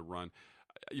 change the run.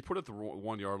 You put it at the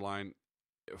 1 yard line,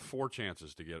 4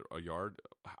 chances to get a yard.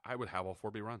 I would have all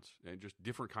 4 be runs and just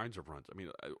different kinds of runs.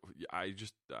 I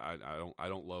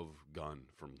don't love gun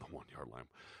from the 1 yard line,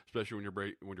 especially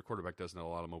when your quarterback doesn't have a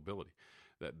lot of mobility.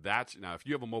 That's now if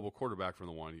you have a mobile quarterback from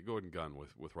the 1, you go ahead and gun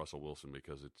with Russell Wilson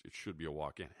because it should be a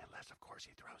walk in, unless of course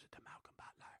he throws it to Malcolm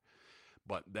Butler.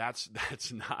 But that's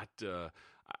not.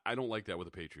 I don't like that with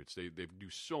the Patriots. They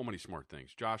do so many smart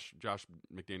things. Josh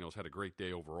McDaniels had a great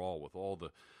day overall with all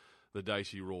the dice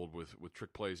he rolled with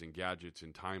trick plays and gadgets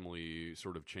and timely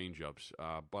sort of change-ups.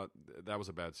 But that was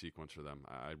a bad sequence for them.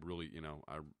 I really,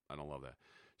 I don't love that.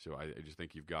 So I just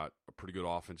think you've got a pretty good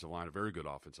offensive line, a very good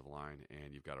offensive line,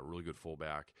 and you've got a really good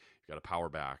fullback. You've got a power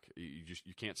back.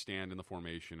 You can't stand in the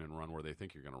formation and run where they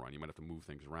think you're going to run. You might have to move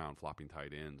things around, flopping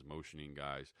tight ends, motioning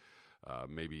guys,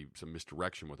 maybe some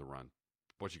misdirection with a run.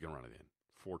 But you can run it in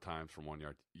 4 times from 1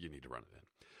 yard. You need to run it in.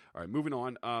 All right, moving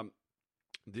on.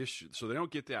 So they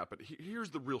don't get that, but here's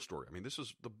the real story. This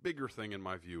is the bigger thing in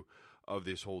my view of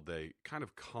this whole day. Kind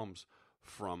of comes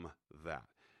from that,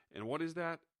 and what is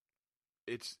that?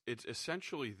 It's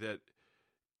essentially that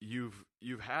you've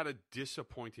had a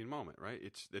disappointing moment, right?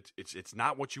 It's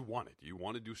not what you wanted. You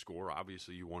wanted to score.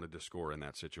 Obviously, you wanted to score in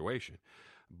that situation,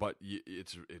 but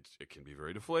it can be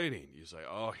very deflating. You say,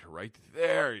 "Oh, you're right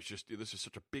there. It's just this is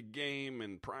such a big game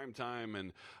and prime time,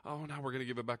 and now we're going to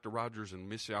give it back to Rodgers and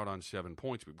miss out on 7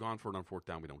 points. We've gone for it on fourth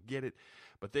down. We don't get it,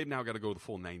 but they've now got to go the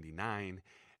full 99."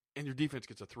 And your defense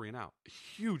gets a 3 and out.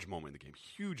 Huge moment in the game.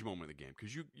 Huge moment in the game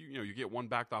because you get one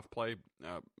backed off play.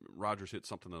 Rodgers hits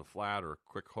something in the flat or a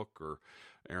quick hook, or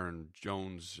Aaron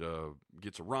Jones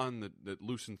gets a run that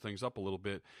loosens things up a little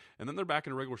bit, and then they're back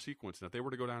in a regular sequence. And if they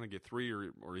were to go down and get 3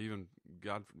 or even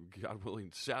God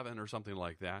willing 7 or something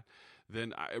like that,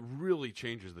 then it really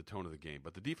changes the tone of the game.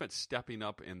 But the defense stepping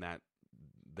up in that.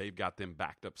 They've got them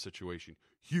backed up situation.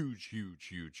 Huge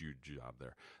job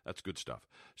there. That's good stuff.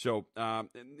 So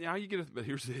now you get it. But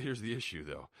here's the issue,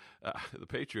 though. The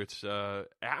Patriots,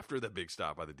 after the big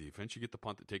stop by the defense, you get the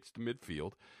punt that takes to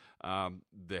midfield.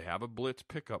 They have a blitz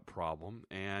pickup problem,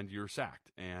 and you're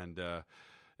sacked. And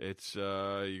it's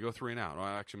you go 3 and out. Well,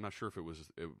 actually, I'm not sure if it was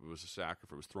a sack or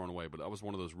if it was thrown away, but that was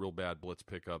one of those real bad blitz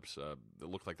pickups that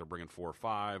looked like they're bringing 4 or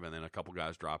 5, and then a couple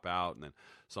guys drop out, and then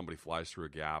somebody flies through a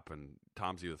gap, and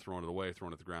Tom's either throwing it away,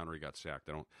 throwing it at the ground, or he got sacked.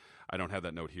 I don't have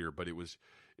that note here, but it was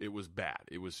bad.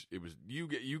 It was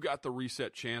you got the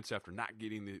reset chance after not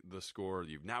getting the score.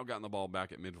 You've now gotten the ball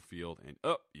back at midfield, and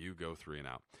you go 3 and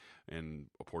out, and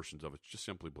portions of it's just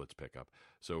simply blitz pickup.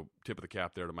 So tip of the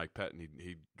cap there to Mike Pettin.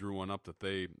 He drew one up that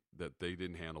they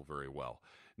didn't handle very well.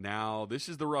 Now this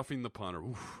is the roughing the punter.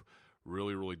 Oof,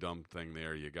 really dumb thing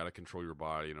there. You got to control your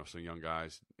body. Some young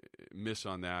guys miss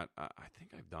on that. I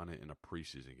think I've done it in a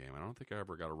preseason game. I don't think I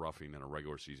ever got a roughing in a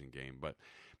regular season game, but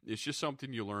it's just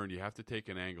something you learn. You have to take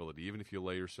an angle that even if you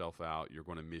lay yourself out, you're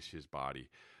going to miss his body.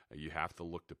 You have to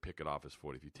look to pick it off his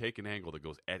foot. If you take an angle that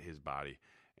goes at his body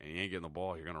and you ain't getting the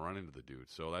ball, you're going to run into the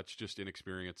dude. So that's just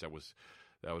inexperience. That was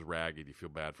ragged. You feel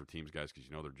bad for teams guys because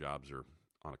their jobs are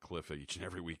on a cliff each and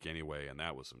every week anyway, and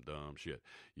that was some dumb shit.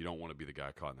 You don't want to be the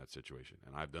guy caught in that situation,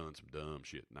 and I've done some dumb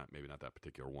shit, maybe not that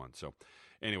particular one. So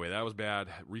anyway, that was bad.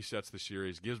 Resets the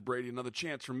series, gives Brady another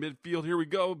chance from midfield. Here we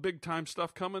go, big-time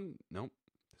stuff coming. Nope,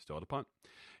 still had a punt.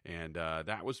 And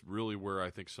that was really where I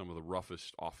think some of the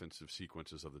roughest offensive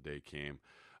sequences of the day came.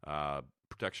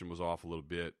 Protection was off a little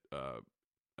bit.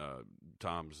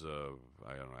 Tom's,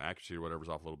 I don't know, accuracy or whatever's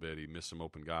off a little bit. He missed some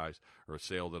open guys or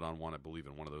sailed it on one, I believe,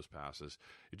 in one of those passes.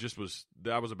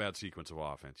 That was a bad sequence of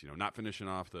offense. Not finishing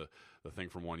off the thing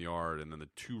from 1 yard, and then the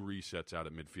 2 resets out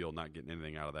at midfield, not getting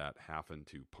anything out of that, having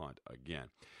to punt again.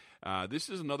 This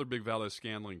is another big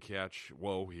Valdes-Scantling catch.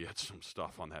 Whoa, he had some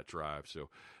stuff on that drive. So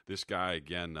this guy,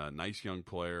 again, a nice young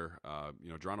player.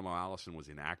 Geronimo Allison was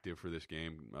inactive for this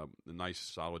game. A nice,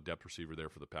 solid depth receiver there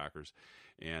for the Packers.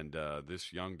 And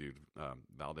this young dude,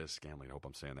 Valdes-Scantling, I hope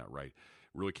I'm saying that right,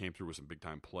 really came through with some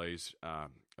big-time plays,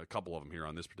 a couple of them here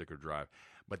on this particular drive.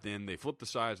 But then they flipped the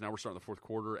sides. Now we're starting the fourth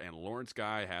quarter, and Lawrence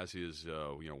Guy has his,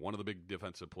 one of the big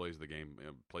defensive plays of the game,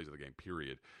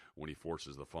 period, when he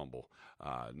forces the fumble.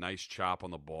 Nice chop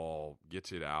on the ball,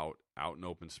 gets it out in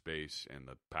open space, and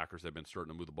the Packers have been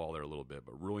starting to move the ball there a little bit,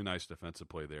 but really nice defensive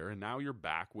play there. And now you're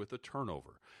back with a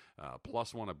turnover.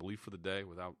 +1, I believe, for the day,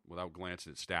 without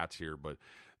glancing at stats here, but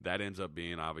that ends up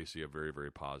being obviously a very,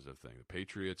 very positive thing. The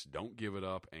Patriots don't give it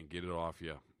up and get it off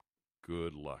you.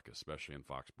 Good luck, especially in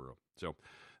Foxborough. So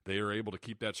they are able to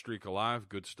keep that streak alive.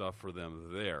 Good stuff for them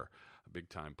there. A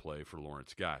big-time play for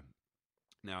Lawrence Guy.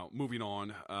 Now, moving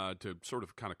on to sort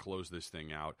of kind of close this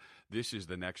thing out, this is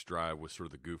the next drive with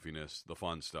sort of the goofiness, the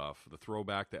fun stuff. The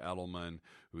throwback to Edelman,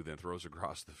 who then throws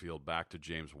across the field back to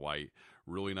James White.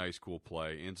 Really nice, cool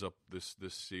play.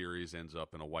 This series ends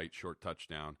up in a White short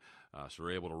touchdown. So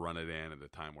we're able to run it in at a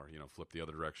time where, flip the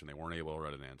other direction. They weren't able to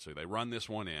run it in. So they run this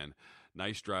one in.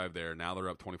 Nice drive there. Now they're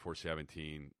up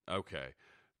 24-17. Okay.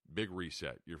 Big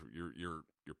reset.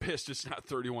 You're pissed it's not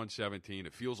 31-17.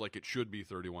 It feels like it should be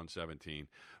 31-17,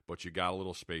 but you got a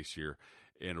little space here.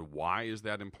 And why is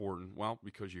that important? Well,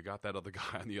 because you got that other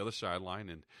guy on the other sideline,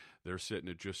 and they're sitting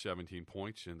at just 17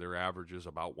 points, and their average is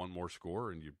about one more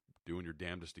score, and you're doing your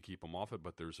damnedest to keep them off it.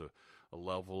 But there's a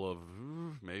level of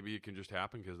maybe it can just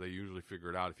happen because they usually figure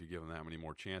it out if you give them that many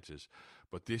more chances.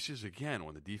 But this is, again,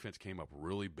 when the defense came up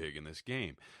really big in this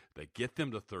game. They get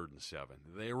them to 3rd and 7.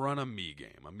 They run a me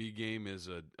game. A me game is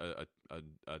a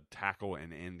tackle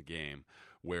and end game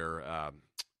where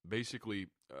basically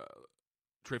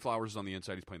Trey Flowers is on the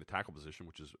inside. He's playing the tackle position,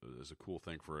 which is a cool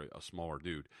thing for a smaller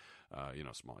dude.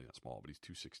 Not small, but he's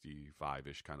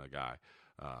 265-ish kind of guy.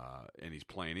 And he's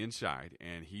playing inside,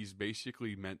 and he's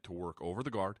basically meant to work over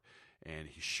the guard, and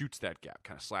he shoots that gap,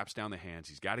 kind of slaps down the hands.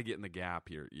 He's got to get in the gap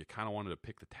here. You kind of wanted to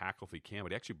pick the tackle if he can,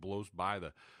 but he actually blows by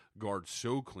the guard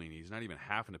so clean, he's not even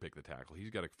having to pick the tackle. He's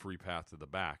got a free path to the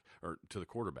back, or to the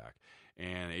quarterback.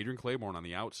 And Adrrian Clayborn on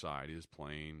the outside is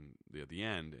playing the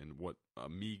end, and what a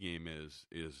me game is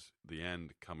the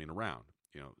end coming around.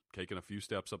 Taking a few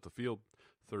steps up the field,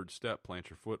 3rd step, plant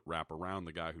your foot, wrap around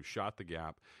the guy who shot the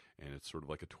gap, and it's sort of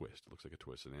like a twist. It looks like a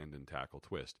twist, an end and tackle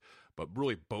twist. But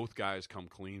really, both guys come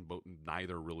clean.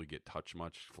 Neither really get touched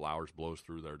much. Flowers blows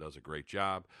through there, does a great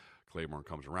job. Clayborn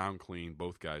comes around clean.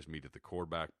 Both guys meet at the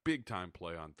quarterback. Big-time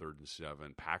play on 3rd and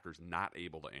 7. Packers not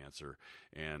able to answer,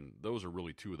 and those are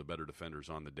really two of the better defenders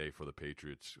on the day for the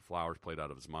Patriots. Flowers played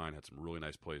out of his mind, had some really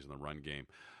nice plays in the run game.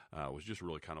 Was just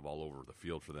really kind of all over the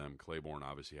field for them. Clayborn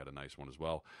obviously had a nice one as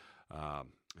well.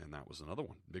 And that was another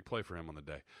one. Big play for him on the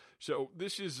day. So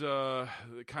this is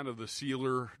kind of the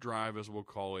sealer drive, as we'll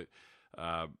call it.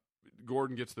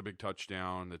 Gordon gets the big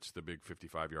touchdown. It's the big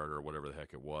 55-yarder or whatever the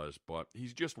heck it was. But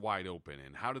he's just wide open.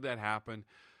 And how did that happen?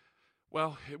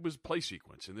 Well, it was play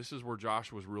sequence, and this is where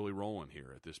Josh was really rolling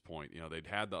here at this point. They'd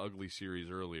had the ugly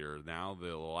series earlier. Now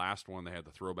the last one, they had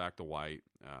the throwback to White,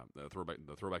 the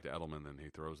throwback to Edelman, then he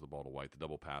throws the ball to White, the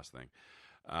double pass thing.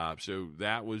 So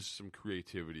that was some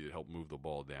creativity that helped move the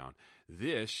ball down.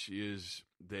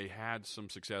 They had some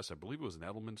success. I believe it was an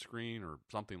Edelman screen or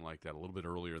something like that a little bit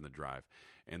earlier in the drive.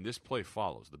 And this play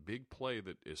follows. The big play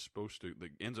that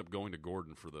ends up going to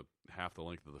Gordon for the half the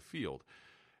length of the field.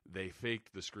 They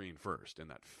faked the screen first, and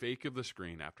that fake of the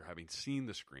screen, after having seen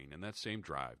the screen in that same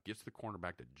drive, gets the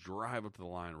cornerback to drive up to the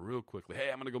line real quickly. Hey,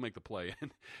 I'm going to go make the play,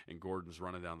 and Gordon's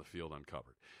running down the field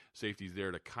uncovered. Safety's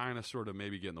there to kind of sort of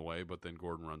maybe get in the way, but then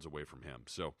Gordon runs away from him.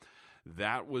 So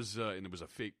that was, and it was a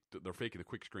fake. They're faking the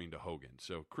quick screen to Hogan.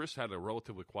 So Chris had a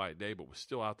relatively quiet day, but was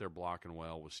still out there blocking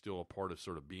well, was still a part of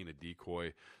sort of being a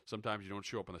decoy. Sometimes you don't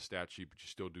show up on the stat sheet, but you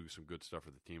still do some good stuff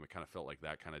for the team. It kind of felt like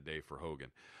that kind of day for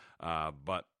Hogan.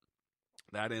 But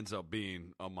that ends up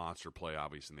being a monster play,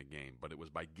 obviously, in the game. But it was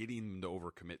by getting them to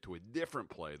overcommit to a different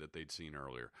play that they'd seen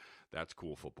earlier. That's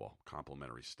cool football,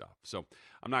 complimentary stuff. So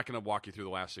I'm not going to walk you through the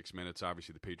last 6 minutes.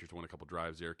 Obviously, the Patriots won a couple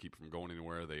drives there, keep from going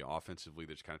anywhere. They offensively,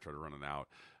 they just kind of try to run it out.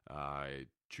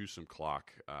 chew some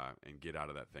clock and get out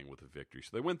of that thing with a victory. So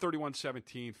they win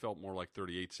 31-17, felt more like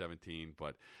 38-17,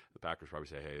 but the Packers probably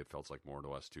say, hey, it felt like more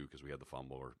to us too because we had the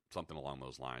fumble or something along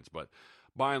those lines. But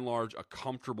by and large, a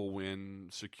comfortable win,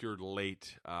 secured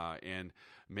late, and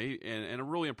a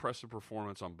really impressive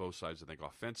performance on both sides. I think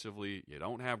offensively, you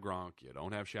don't have Gronk, you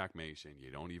don't have Shaq Mason,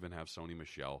 you don't even have Sony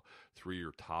Michel, 3 of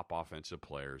your top offensive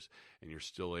players, and you're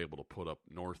still able to put up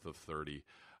north of 30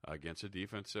 against a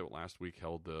defense that last week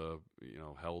held the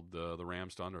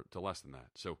Rams to less than that.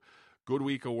 So good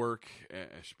week of work,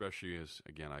 especially as,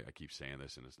 again, I keep saying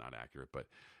this and it's not accurate, but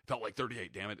it felt like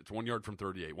 38, damn it. It's 1 yard from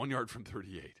 38, 1 yard from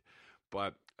 38.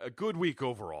 But a good week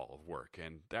overall of work,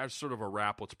 and that's sort of a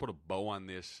wrap. Let's put a bow on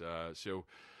this. So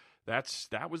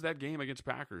that was that game against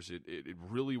Packers. It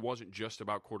really wasn't just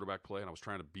about quarterback play, and I was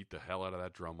trying to beat the hell out of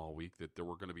that drum all week, that there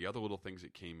were going to be other little things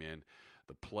that came in.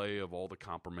 The play of all the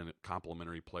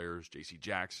complementary players, J.C.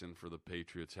 Jackson for the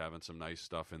Patriots having some nice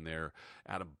stuff in there.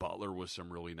 Adam Butler with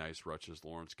some really nice rushes.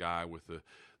 Lawrence Guy with the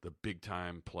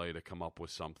big-time play to come up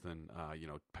with something.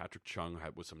 Patrick Chung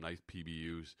with some nice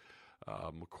PBUs.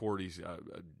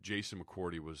 Jason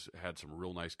McCourty had some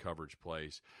real nice coverage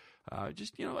plays. A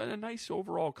nice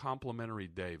overall complimentary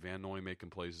day. Van Noy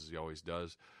making plays as he always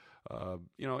does.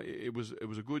 It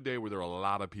was a good day where there are a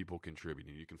lot of people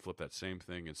contributing. You can flip that same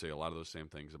thing and say a lot of those same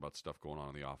things about stuff going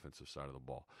on the offensive side of the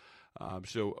ball.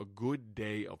 So a good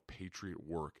day of Patriot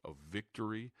work, of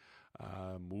victory.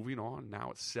 Moving on now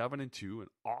at 7-2 and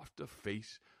off to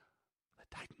face the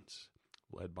Titans,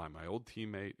 led by my old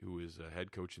teammate who is a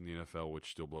head coach in the NFL,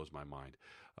 which still blows my mind.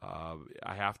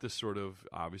 I have to sort of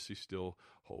obviously still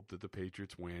hope that the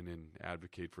Patriots win and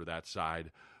advocate for that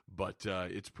side, but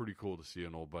it's pretty cool to see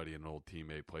an old buddy and an old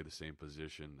teammate play the same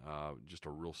position. Just a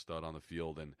real stud on the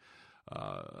field and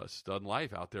a stud in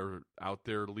life out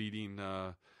there leading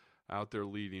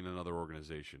another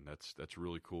organization. That's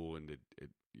really cool, and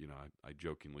I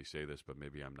jokingly say this, but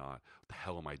maybe I'm not. What the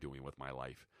hell am I doing with my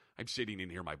life? I'm sitting in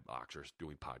here, my boxers,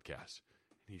 doing podcasts,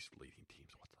 and he's leading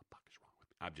teams. What the fuck is wrong with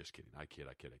me? I'm just kidding. I kid.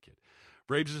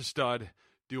 Braves is a stud,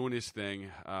 doing his thing.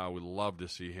 Would love to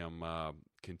see him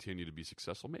continue to be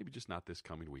successful, maybe just not this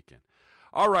coming weekend.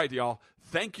 All right, y'all.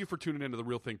 Thank you for tuning into the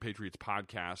Real Thing Patriots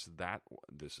podcast.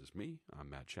 This is me. I'm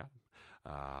Matt Chatham,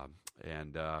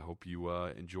 and hope you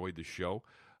enjoyed the show.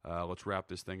 Let's wrap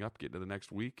this thing up, get into the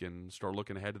next week, and start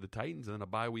looking ahead to the Titans, and then a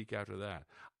bye week after that.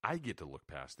 I get to look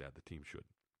past that. The team should.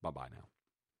 Bye-bye now.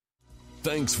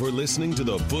 Thanks for listening to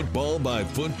the Football by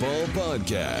Football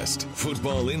podcast.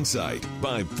 Football insight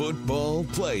by football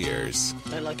players.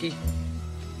 Night, Lucky.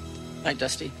 Night,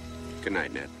 Dusty. Good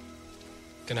night, Ned.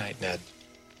 Good night, Ned.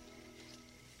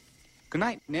 Good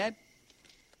night, Ned.